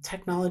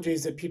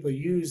technologies that people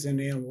use in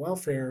animal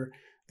welfare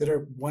that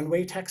are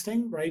one-way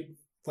texting, right?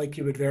 Like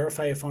you would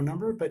verify a phone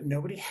number, but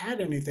nobody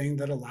had anything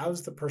that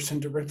allows the person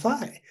to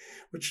reply,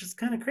 which is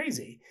kind of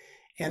crazy.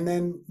 And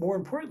then more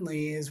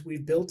importantly is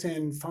we've built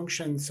in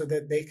functions so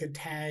that they could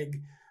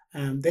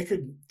they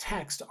could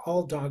text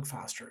all dog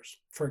fosters,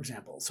 for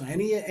example. So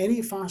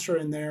any foster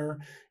in their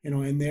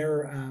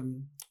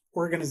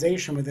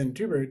organization within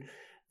Doobert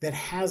that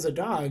has a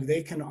dog,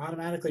 they can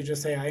automatically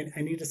just say,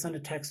 I need to send a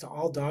text to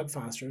all dog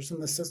fosters.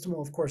 And the system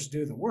will, of course,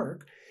 do the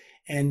work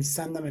and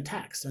send them a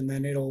text, and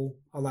then it'll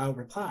allow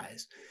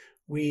replies.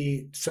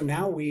 So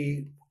now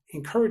we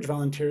encourage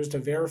volunteers to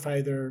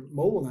verify their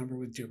mobile number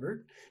with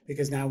Doobert,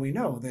 because now we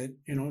know that,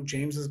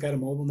 James has got a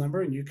mobile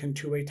number and you can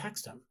two-way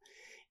text him.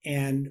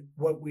 And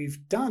what we've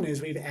done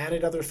is we've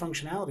added other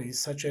functionalities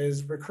such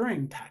as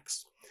recurring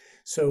text.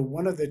 So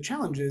one of the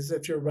challenges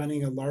if you're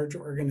running a large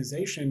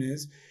organization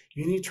is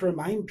you need to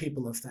remind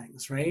people of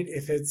things, right?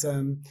 If it's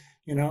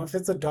if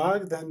it's a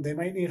dog, then they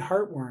might need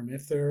heartworm.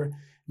 If they're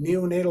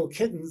neonatal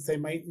kittens, they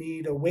might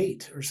need a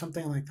weight or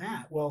something like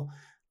that. Well,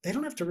 they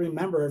don't have to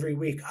remember every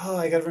week, oh,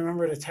 I got to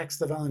remember to text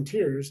the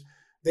volunteers.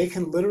 They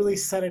can literally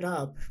set it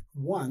up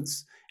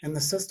once, and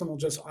the system will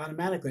just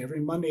automatically, every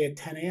Monday at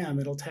 10 a.m.,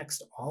 it'll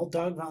text all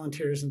dog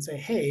volunteers and say,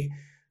 hey,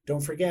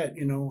 don't forget,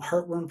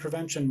 Heartworm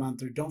Prevention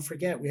Month, or don't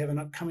forget we have an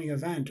upcoming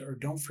event, or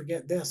don't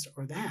forget this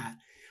or that.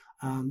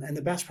 And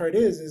the best part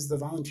is the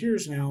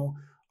volunteers now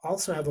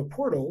also have a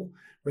portal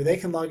where they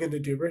can log into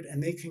Doobert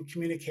and they can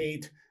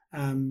communicate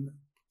and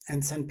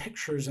send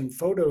pictures and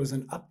photos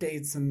and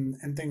updates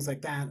and things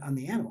like that on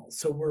the animals.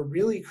 So we're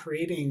really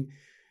creating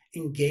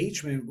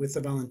engagement with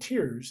the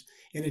volunteers,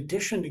 in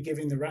addition to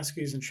giving the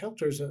rescues and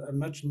shelters a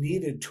much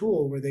needed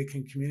tool where they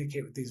can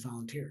communicate with these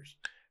volunteers.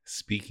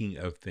 Speaking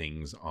of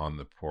things on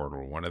the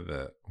portal, one of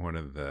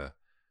the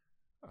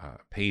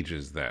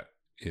pages that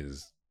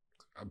is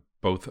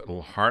both a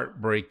little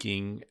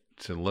heartbreaking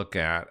to look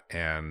at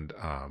and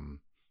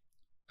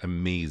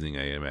amazing,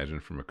 I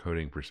imagine, from a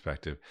coding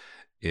perspective,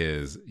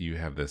 is you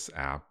have this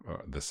app,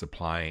 the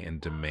supply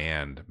and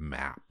demand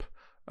map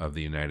of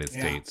the United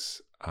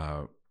States,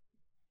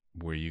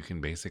 where you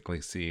can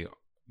basically see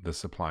the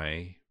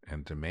supply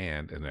and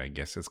demand, and I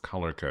guess it's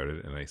color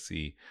coded, and I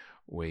see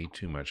way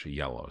too much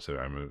yellow. So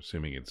I'm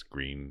assuming it's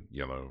green,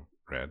 yellow,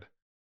 red.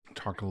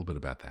 Talk a little bit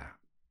about that.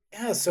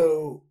 Yeah,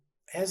 so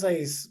as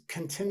I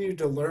continued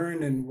to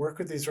learn and work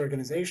with these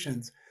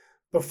organizations,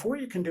 before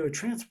you can do a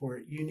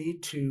transport, you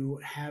need to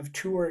have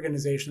two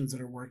organizations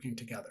that are working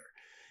together.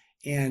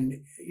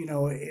 And,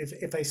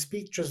 if I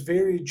speak just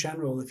very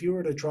general, if you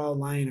were to draw a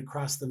line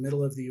across the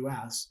middle of the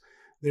US,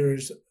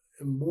 there's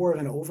more of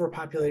an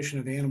overpopulation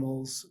of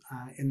animals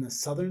in the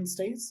southern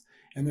states,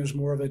 and there's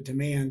more of a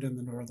demand in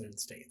the northern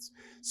states.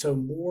 So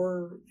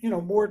more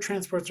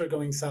transports are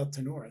going south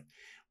to north.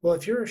 Well,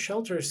 if you're a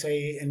shelter,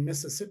 say in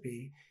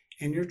Mississippi,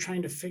 and you're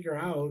trying to figure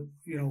out,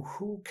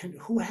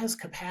 who has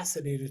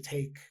capacity to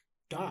take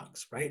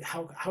dogs, right?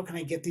 How can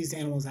I get these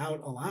animals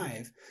out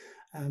alive?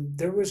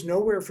 There was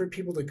nowhere for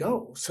people to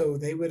go. So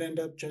they would end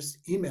up just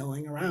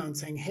emailing around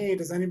saying, hey,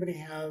 does anybody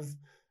have,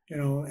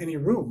 any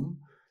room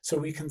so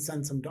we can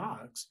send some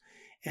dogs?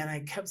 And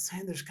I kept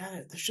saying, there's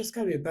just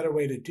gotta be a better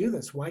way to do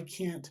this. Why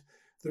can't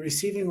the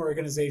receiving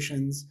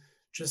organizations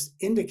just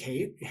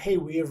indicate, hey,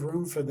 we have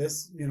room for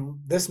this,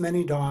 this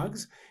many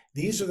dogs.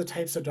 These are the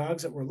types of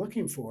dogs that we're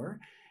looking for.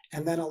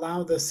 And then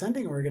allow the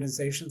sending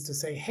organizations to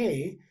say,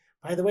 hey,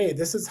 by the way,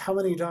 this is how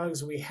many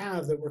dogs we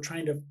have that we're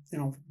trying to,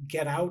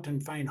 get out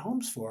and find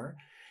homes for,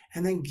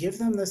 and then give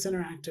them this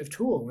interactive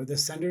tool where the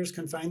senders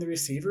can find the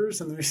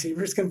receivers and the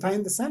receivers can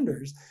find the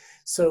senders.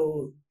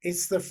 So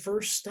it's the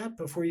first step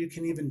before you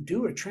can even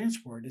do a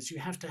transport is you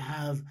have to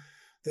have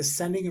the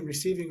sending and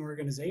receiving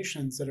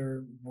organizations that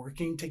are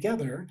working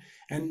together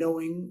and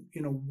knowing,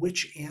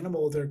 which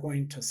animal they're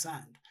going to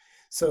send.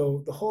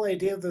 So the whole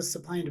idea of the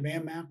supply and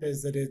demand map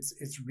is that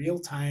it's real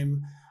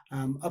time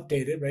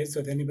updated, right? So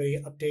if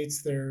anybody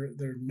updates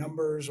their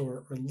numbers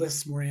or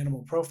lists more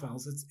animal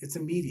profiles, it's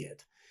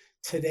immediate.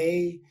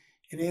 Today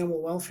in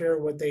animal welfare,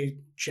 what they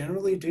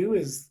generally do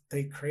is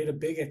they create a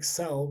big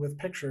Excel with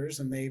pictures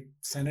and they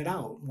send it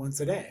out once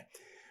a day.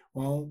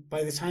 Well,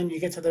 by the time you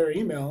get to their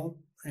email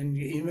and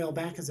you email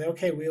back and say,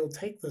 okay, we'll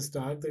take this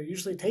dog, they're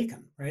usually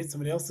taken, right?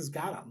 Somebody else has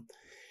got them.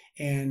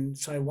 And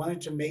so I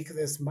wanted to make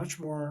this much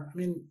more,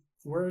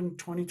 we're in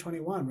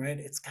 2021, right?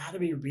 It's got to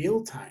be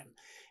real time.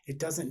 It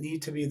doesn't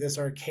need to be this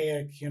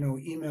archaic,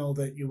 email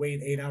that you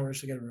wait 8 hours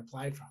to get a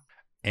reply from.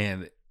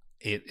 And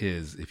it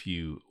is, if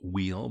you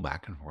wheel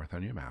back and forth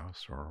on your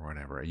mouse or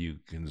whatever, you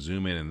can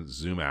zoom in and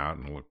zoom out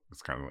and look,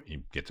 it's kind of like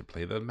you get to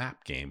play the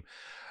map game.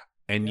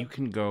 And you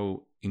can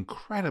go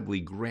incredibly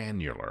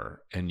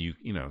granular. And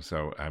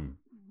so I'm,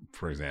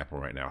 for example,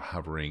 right now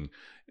hovering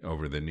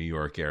over the New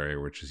York area,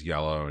 which is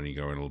yellow, and you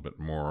go in a little bit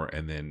more,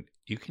 and then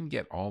you can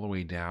get all the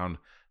way down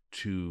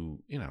to,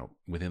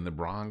 within the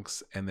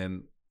Bronx, and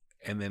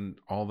then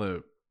all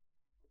the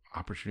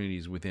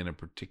opportunities within a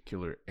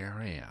particular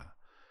area.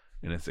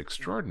 And it's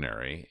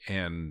extraordinary.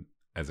 And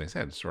as I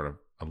said, sort of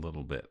a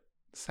little bit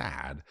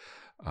sad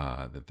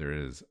that there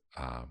is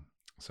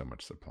so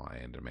much supply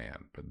and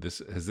demand. But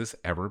has this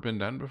ever been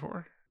done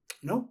before?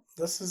 Nope.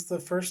 This is the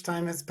first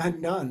time it's been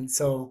done.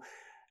 So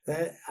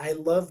I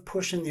love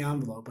pushing the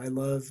envelope. I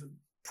love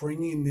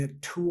bringing the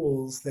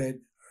tools that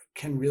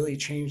can really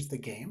change the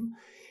game.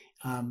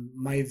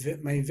 My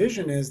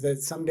vision is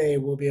that someday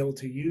we'll be able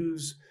to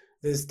use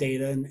this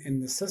data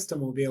and the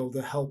system will be able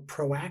to help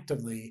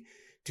proactively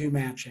do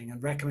matching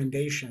and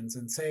recommendations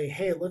and say,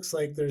 hey, it looks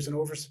like there's an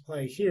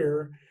oversupply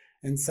here,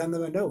 and send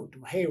them a note.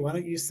 Hey, why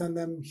don't you send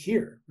them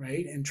here,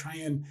 right? And try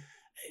and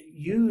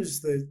use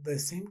the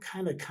same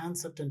kind of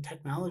concept and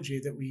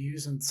technology that we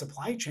use in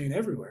supply chain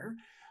everywhere,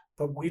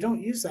 but we don't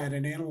use that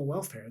in animal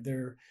welfare.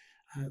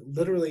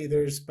 Literally,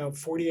 there's about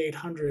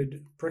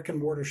 4,800 brick and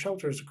mortar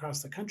shelters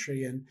across the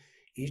country, and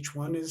each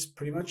one is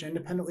pretty much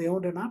independently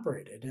owned and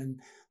operated, and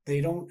they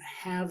don't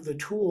have the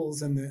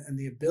tools and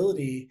the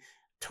ability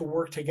to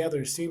work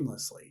together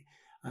seamlessly.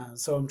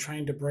 So I'm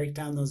trying to break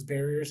down those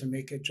barriers and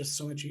make it just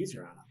so much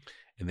easier on them.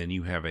 And then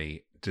you have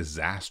a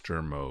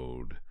disaster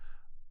mode,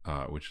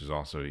 which is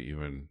also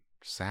even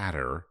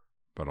sadder,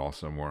 but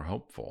also more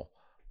hopeful.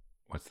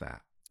 What's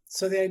that?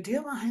 So the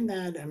idea behind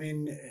that,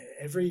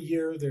 every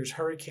year there's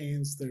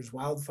hurricanes, there's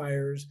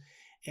wildfires.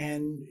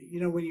 And,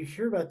 when you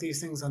hear about these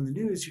things on the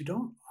news, you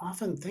don't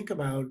often think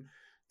about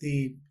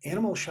the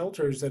animal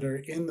shelters that are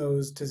in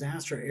those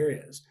disaster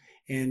areas.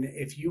 And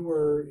if you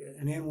were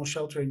an animal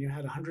shelter and you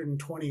had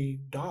 120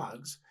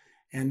 dogs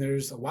and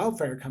there's a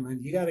wildfire coming,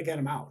 you got to get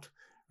them out,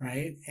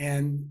 right?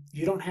 And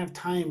you don't have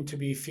time to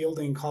be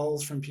fielding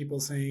calls from people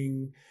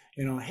saying,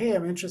 hey,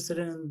 I'm interested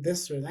in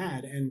this or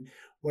that. And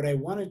what I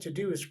wanted to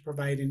do is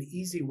provide an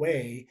easy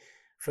way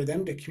for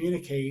them to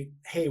communicate,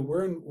 hey,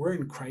 we're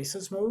in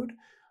crisis mode.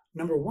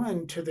 Number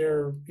one, to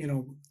their,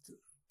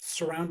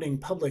 surrounding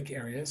public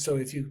area. So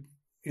if you,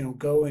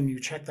 go and you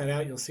check that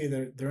out, you'll see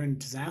that they're in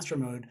disaster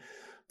mode.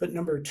 But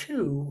number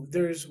two,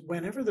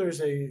 whenever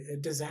there's a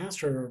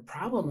disaster or a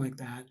problem like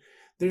that,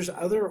 there's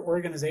other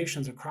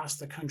organizations across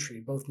the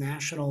country, both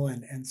national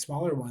and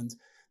smaller ones,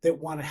 that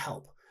want to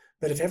help.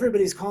 But if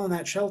everybody's calling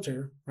that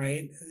shelter,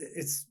 right,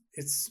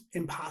 it's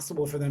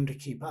impossible for them to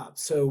keep up.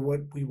 So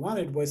what we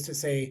wanted was to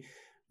say,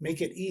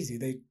 make it easy.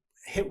 They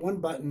hit one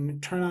button,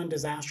 turn on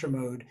disaster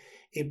mode.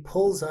 It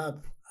pulls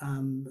up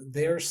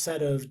their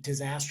set of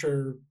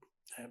disaster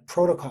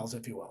protocols,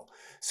 if you will.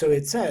 So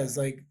it says,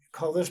 like,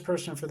 call this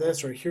person for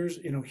this, or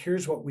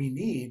here's what we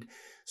need.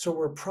 So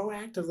we're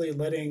proactively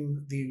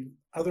letting the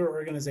other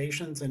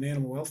organizations in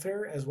animal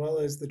welfare, as well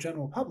as the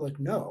general public,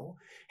 know,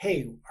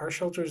 hey, our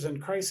shelter's in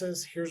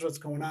crisis. Here's what's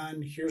going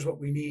on. Here's what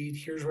we need.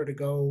 Here's where to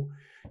go.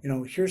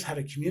 Here's how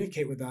to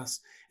communicate with us,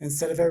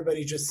 instead of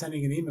everybody just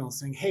sending an email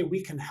saying, hey,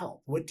 we can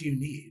help. What do you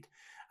need?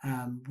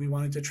 We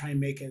wanted to try and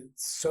make it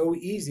so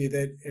easy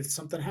that if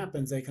something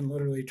happens, they can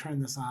literally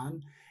turn this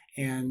on,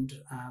 and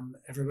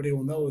everybody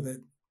will know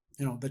that,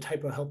 the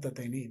type of help that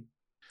they need.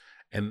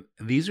 And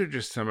these are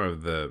just some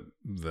of the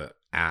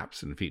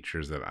apps and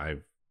features that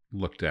I've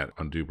looked at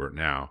on Doobert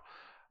now.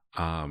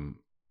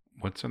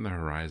 What's on the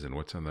horizon?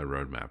 What's on the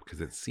roadmap?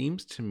 Because it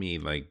seems to me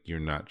like you're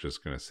not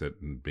just going to sit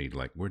and be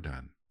like, we're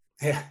done.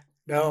 Yeah,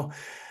 no,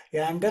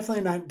 yeah, I'm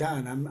definitely not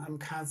done. I'm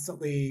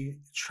constantly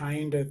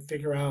trying to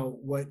figure out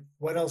what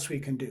else we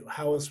can do,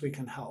 how else we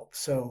can help.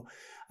 So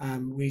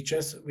we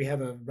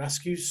have a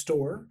rescue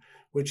store,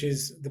 which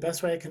is, the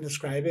best way I can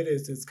describe it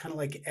is, it's kind of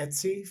like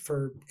Etsy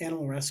for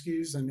animal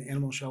rescues and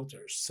animal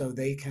shelters. So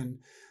they can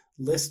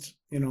list,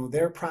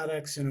 their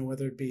products,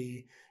 whether it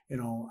be,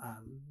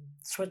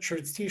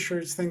 sweatshirts,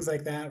 t-shirts, things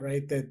like that,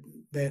 right?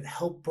 That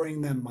help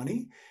bring them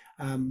money.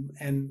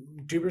 And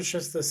Doobert's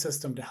just the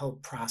system to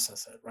help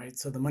process it, right?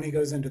 So the money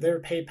goes into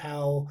their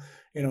PayPal.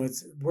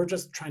 We're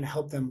just trying to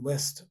help them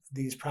list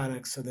these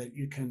products so that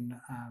you can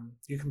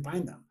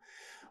find them.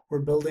 We're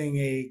building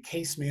a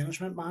case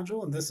management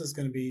module, and this is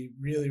going to be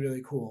really,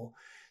 really cool.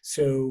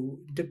 So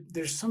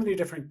there's so many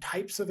different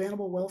types of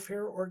animal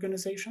welfare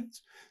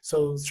organizations.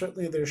 So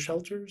certainly there's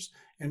shelters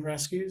and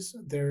rescues.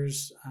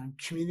 There's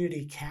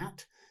community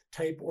cat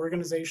type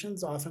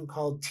organizations, often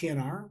called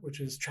TNR,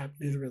 which is trap,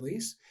 neuter,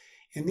 release.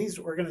 And these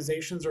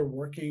organizations are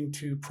working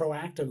to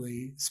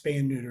proactively spay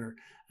and neuter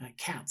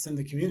cats in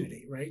the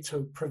community, right?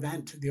 To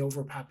prevent the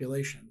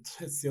overpopulation.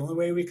 It's the only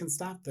way we can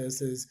stop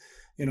this is,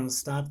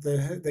 stop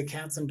the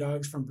cats and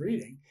dogs from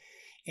breeding.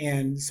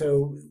 And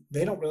so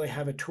they don't really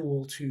have a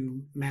tool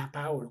to map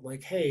out,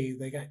 like, hey,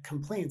 they got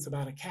complaints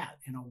about a cat,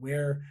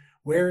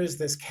 where is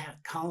this cat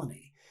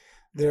colony?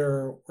 There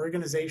are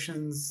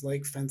organizations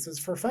like Fences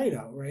for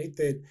Fido, right,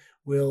 that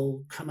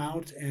will come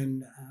out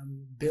and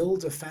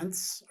build a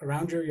fence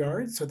around your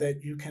yard so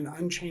that you can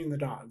unchain the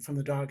dog from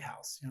the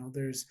doghouse.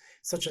 There's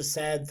such a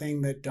sad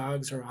thing that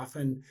dogs are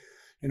often,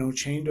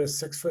 chained to a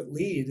 6-foot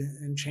lead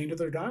and chained to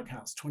their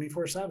doghouse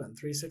 24/7,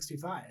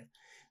 365.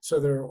 So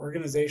there are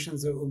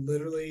organizations that will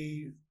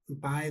literally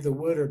buy the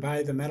wood or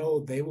buy the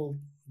metal. They will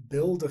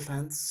build a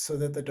fence so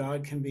that the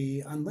dog can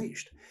be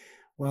unleashed.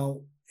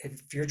 Well,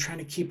 if you're trying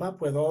to keep up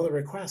with all the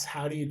requests,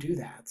 how do you do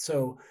that?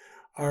 So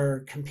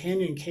our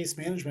companion case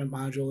management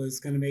module is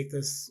going to make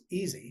this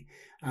easy.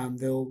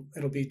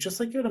 It'll be just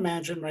like you'd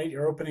imagine, right?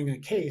 You're opening a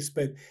case,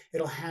 but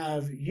it'll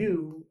have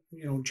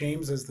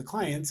James as the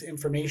client's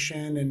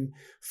information and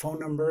phone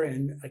number.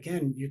 And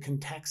again, you can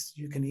text,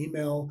 you can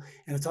email,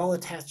 and it's all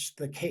attached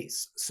to the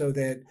case so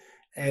that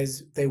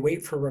as they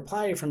wait for a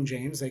reply from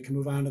James, they can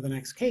move on to the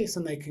next case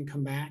and they can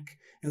come back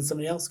and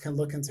somebody else can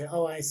look and say,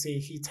 oh, I see,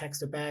 he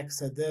texted back,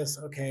 said this,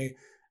 okay,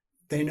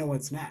 they know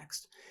what's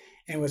next.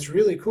 And what's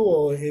really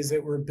cool is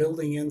that we're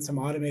building in some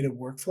automated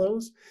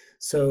workflows.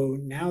 So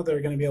now they're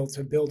going to be able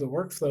to build a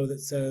workflow that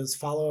says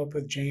follow up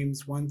with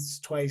James once,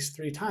 twice,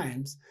 3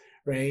 times,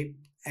 right?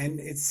 And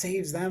it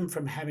saves them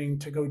from having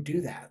to go do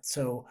that.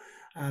 So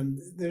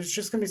there's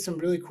just going to be some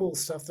really cool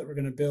stuff that we're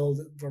going to build.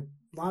 We're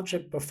launch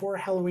it before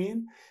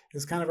Halloween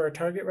is kind of our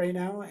target right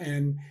now.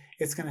 And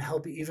it's going to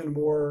help even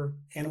more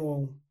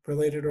animal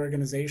related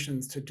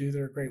organizations to do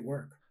their great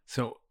work.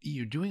 So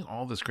you're doing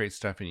all this great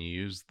stuff and you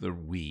use the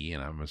we,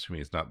 and I'm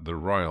assuming it's not the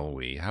royal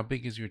we. How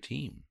big is your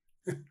team?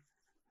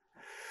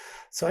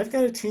 So I've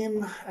got a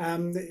team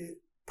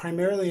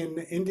primarily in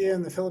India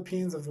and the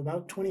Philippines of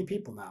about 20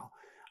 people now.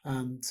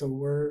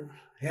 So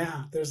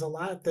there's a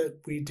lot that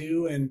we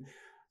do. And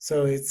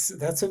so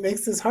that's what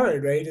makes this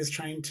hard, right? Is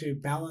trying to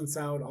balance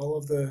out all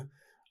of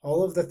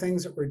the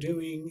things that we're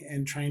doing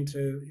and trying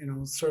to,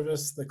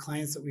 service the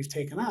clients that we've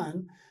taken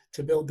on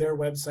to build their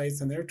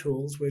websites and their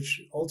tools,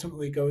 which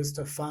ultimately goes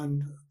to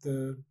fund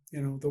the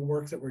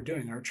work that we're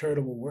doing, our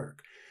charitable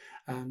work.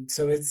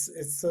 So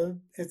it's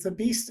a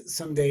beast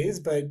some days,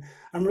 but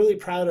I'm really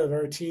proud of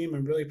our team.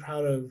 I'm really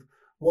proud of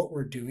what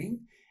we're doing.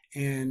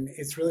 And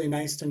it's really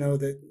nice to know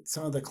that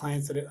some of the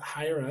clients that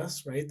hire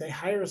us, right, they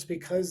hire us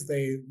because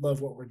they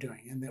love what we're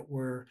doing and that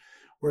we're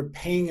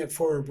paying it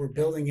forward, we're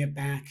building it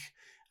back,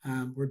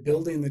 we're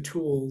building the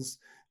tools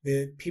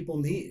that people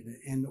need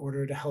in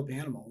order to help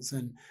animals.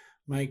 And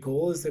my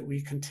goal is that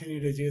we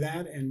continue to do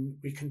that and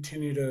we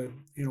continue to,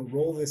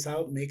 roll this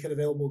out, make it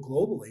available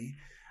globally,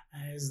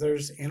 as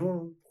there's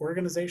animal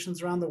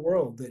organizations around the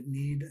world that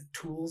need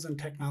tools and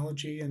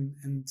technology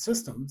and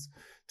systems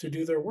to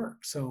do their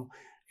work. So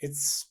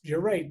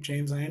you're right,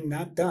 James, I am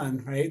not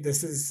done, right?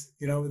 This is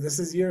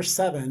year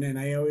 7. And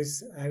I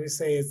always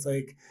say it's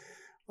like,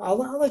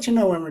 I'll let you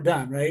know when we're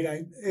done,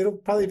 right? It'll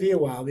probably be a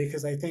while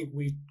because I think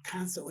we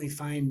constantly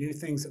find new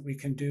things that we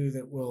can do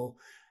that will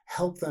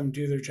help them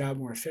do their job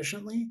more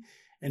efficiently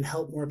and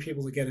help more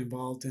people to get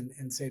involved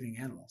in saving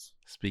animals.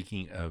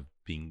 Speaking of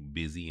being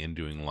busy and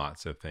doing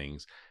lots of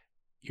things,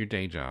 your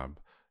day job,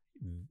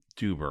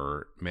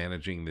 Doobert,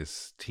 managing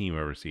this team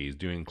overseas,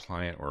 doing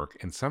client work,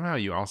 and somehow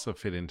you also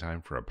fit in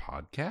time for a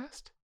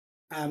podcast?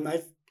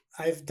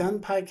 I've done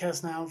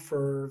podcasts now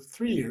for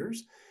 3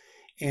 years,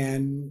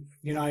 and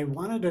I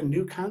wanted a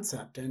new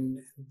concept. And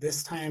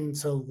this time,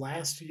 so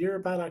last year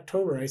about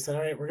October, I said,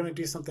 all right, we're going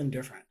to do something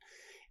different.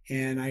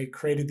 And I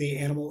created the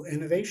Animal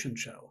Innovation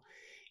Show.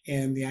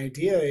 And the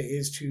idea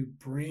is to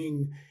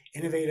bring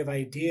innovative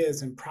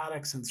ideas and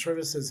products and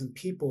services and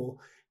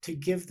people to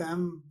give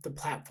them the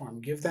platform,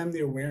 give them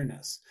the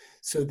awareness,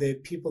 so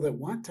that people that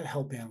want to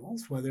help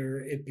animals, whether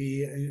it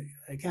be,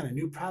 again, a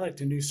new product,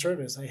 a new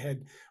service. I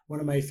had one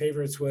of my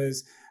favorites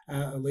was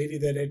a lady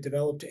that had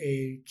developed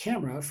a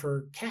camera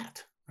for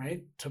cat,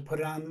 right, to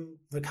put on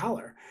the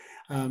collar.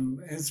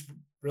 And it's a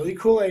really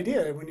cool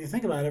idea when you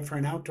think about it for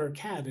an outdoor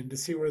cat and to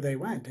see where they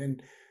went.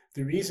 And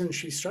the reason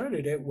she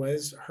started it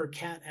was her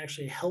cat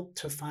actually helped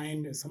to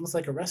find, it's almost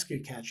like a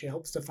rescue cat. She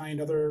helps to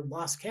find other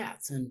lost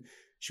cats. And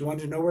she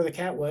wanted to know where the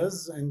cat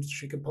was, and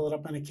she could pull it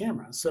up on a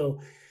camera. So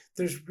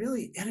there's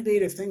really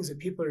innovative things that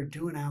people are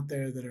doing out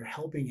there that are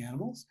helping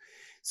animals.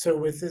 So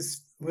with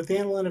the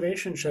Animal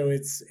Innovation Show,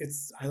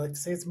 it's I like to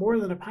say it's more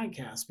than a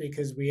podcast,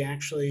 because we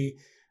actually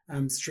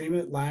stream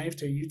it live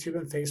to YouTube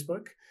and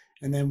Facebook.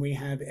 And then we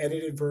have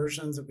edited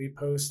versions that we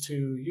post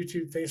to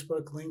YouTube,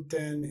 Facebook,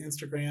 LinkedIn,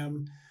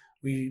 Instagram.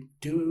 We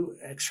do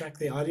extract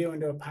the audio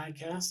into a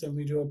podcast, and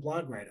we do a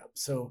blog write-up.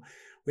 So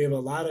we have a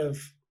lot of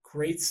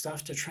great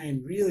stuff to try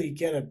and really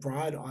get a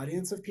broad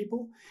audience of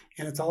people.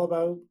 And it's all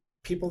about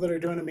people that are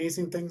doing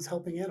amazing things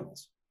helping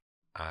animals.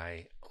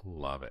 I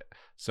love it.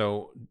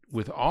 So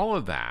with all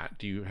of that,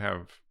 do you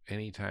have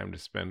any time to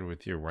spend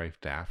with your wife,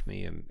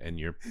 Daphne, and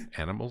your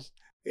animals?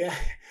 Yeah,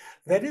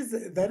 that is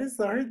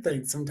the hard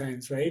thing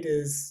sometimes, right?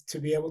 Is to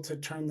be able to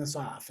turn this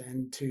off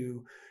and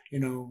to,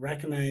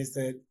 recognize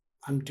that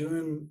I'm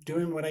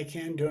doing what I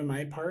can, doing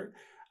my part.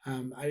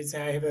 I would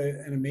say I have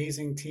an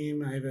amazing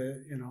team. I have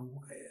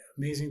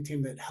amazing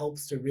team that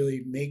helps to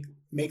really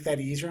make that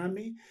easier on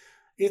me.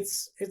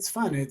 It's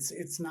fun.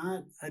 It's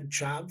not a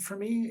job for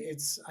me.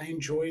 I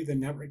enjoy the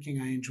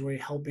networking. I enjoy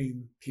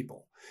helping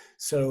people.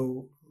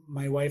 So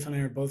my wife and I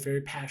are both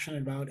very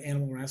passionate about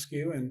animal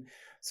rescue. And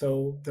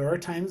so there are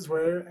times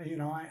where,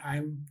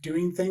 I'm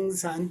doing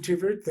things on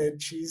Doobert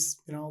that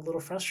she's, a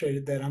little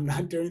frustrated that I'm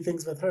not doing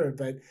things with her,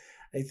 but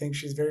I think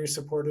she's very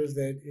supportive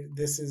that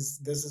this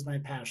is my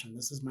passion.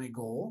 This is my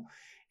goal.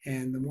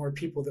 And the more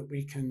people that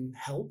we can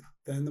help,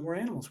 then the more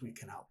animals we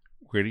can help.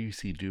 Where do you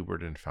see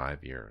Doobert in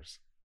 5 years?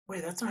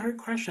 Wait, that's a hard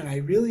question. I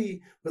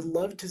really would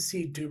love to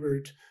see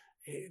Doobert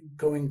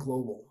going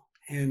global.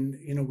 And,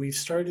 we've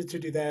started to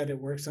do that. It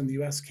works in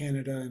the US,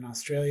 Canada, and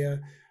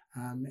Australia.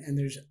 And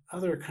there's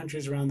other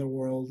countries around the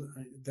world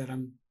that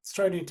I'm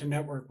starting to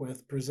network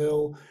with.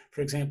 Brazil,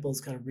 for example,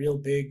 has got a real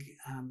big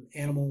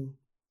animal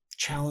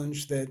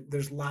challenge that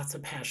there's lots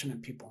of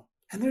passionate people.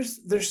 And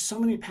there's so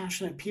many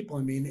passionate people.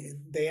 I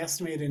mean, they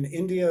estimate in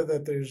India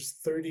that there's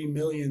 30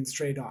 million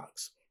stray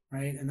dogs,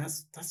 right? And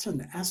that's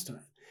an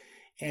estimate.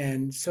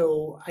 And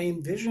so I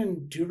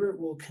envision Doobert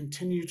will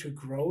continue to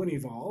grow and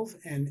evolve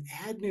and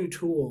add new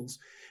tools,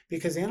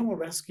 because animal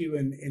rescue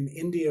in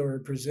India or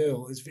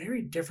Brazil is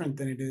very different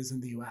than it is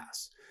in the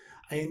US.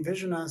 I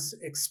envision us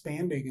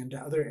expanding into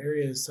other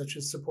areas, such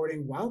as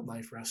supporting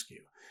wildlife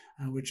rescue,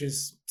 which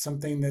is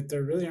something that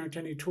there really aren't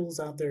any tools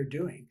out there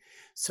doing.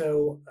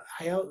 So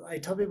I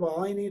tell people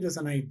all I need is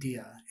an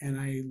idea, and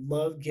I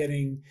love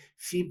getting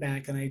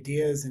feedback and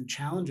ideas and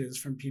challenges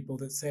from people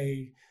that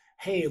say,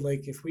 hey,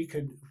 like if we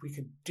could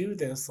do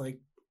this, like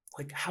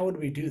how would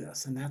we do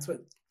this? And that's what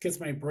gets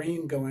my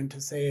brain going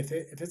to say, if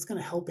it's going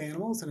to help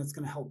animals and it's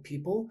going to help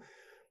people,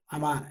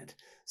 I'm on it.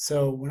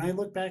 So when I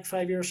look back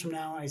 5 years from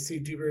now, I see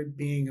Doobert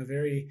being a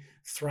very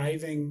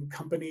thriving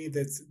company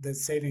that's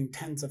saving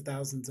tens of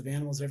thousands of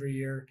animals every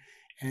year.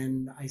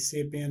 And I see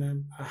it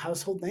being a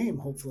household name,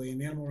 hopefully,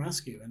 in animal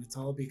rescue. And it's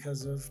all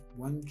because of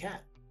one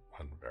cat.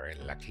 One very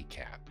lucky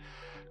cat.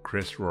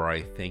 Chris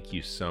Roy, thank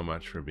you so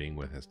much for being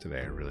with us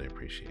today. I really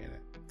appreciate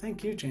it.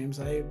 Thank you,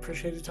 James. I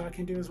appreciated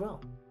talking to you as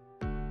well.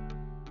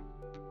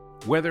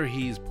 Whether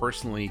he's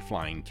personally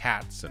flying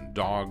cats and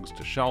dogs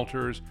to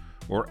shelters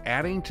or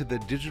adding to the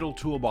digital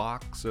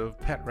toolbox of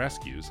pet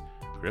rescues,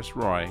 Chris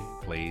Roy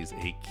plays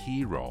a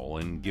key role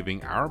in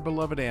giving our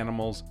beloved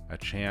animals a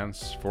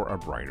chance for a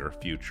brighter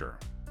future.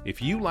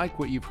 If you like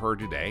what you've heard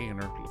today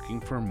and are looking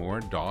for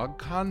more dog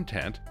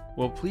content,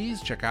 well,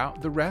 please check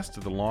out the rest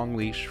of the Long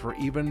Leash for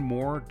even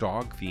more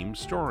dog-themed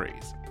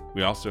stories.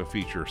 We also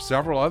feature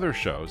several other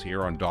shows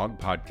here on Dog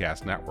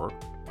Podcast Network,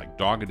 like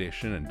Dog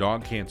Edition and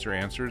Dog Cancer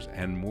Answers,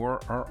 and more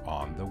are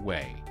on the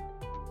way.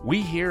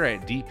 We here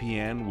at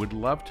DPN would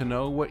love to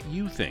know what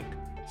you think,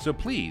 so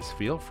please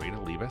feel free to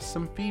leave us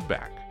some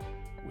feedback.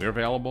 We're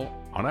available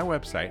on our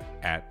website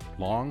at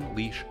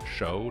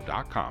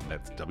longleashshow.com.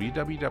 That's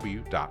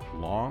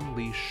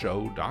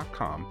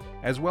www.longleashshow.com,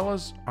 as well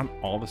as on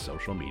all the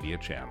social media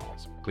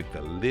channels. Click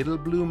the little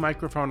blue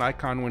microphone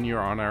icon when you're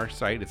on our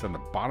site. It's on the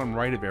bottom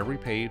right of every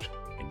page,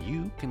 and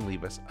you can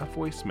leave us a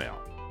voicemail.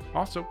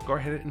 Also, go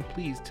ahead and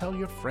please tell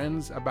your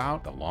friends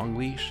about the Long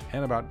Leash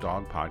and about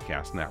Dog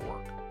Podcast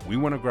Network. We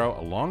want to grow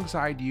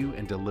alongside you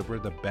and deliver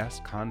the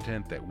best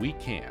content that we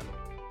can.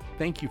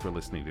 Thank you for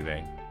listening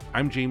today.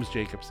 I'm James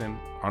Jacobson.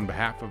 On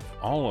behalf of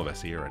all of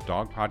us here at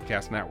Dog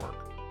Podcast Network,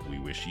 we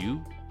wish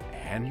you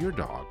and your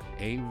dog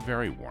a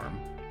very warm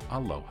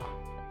aloha.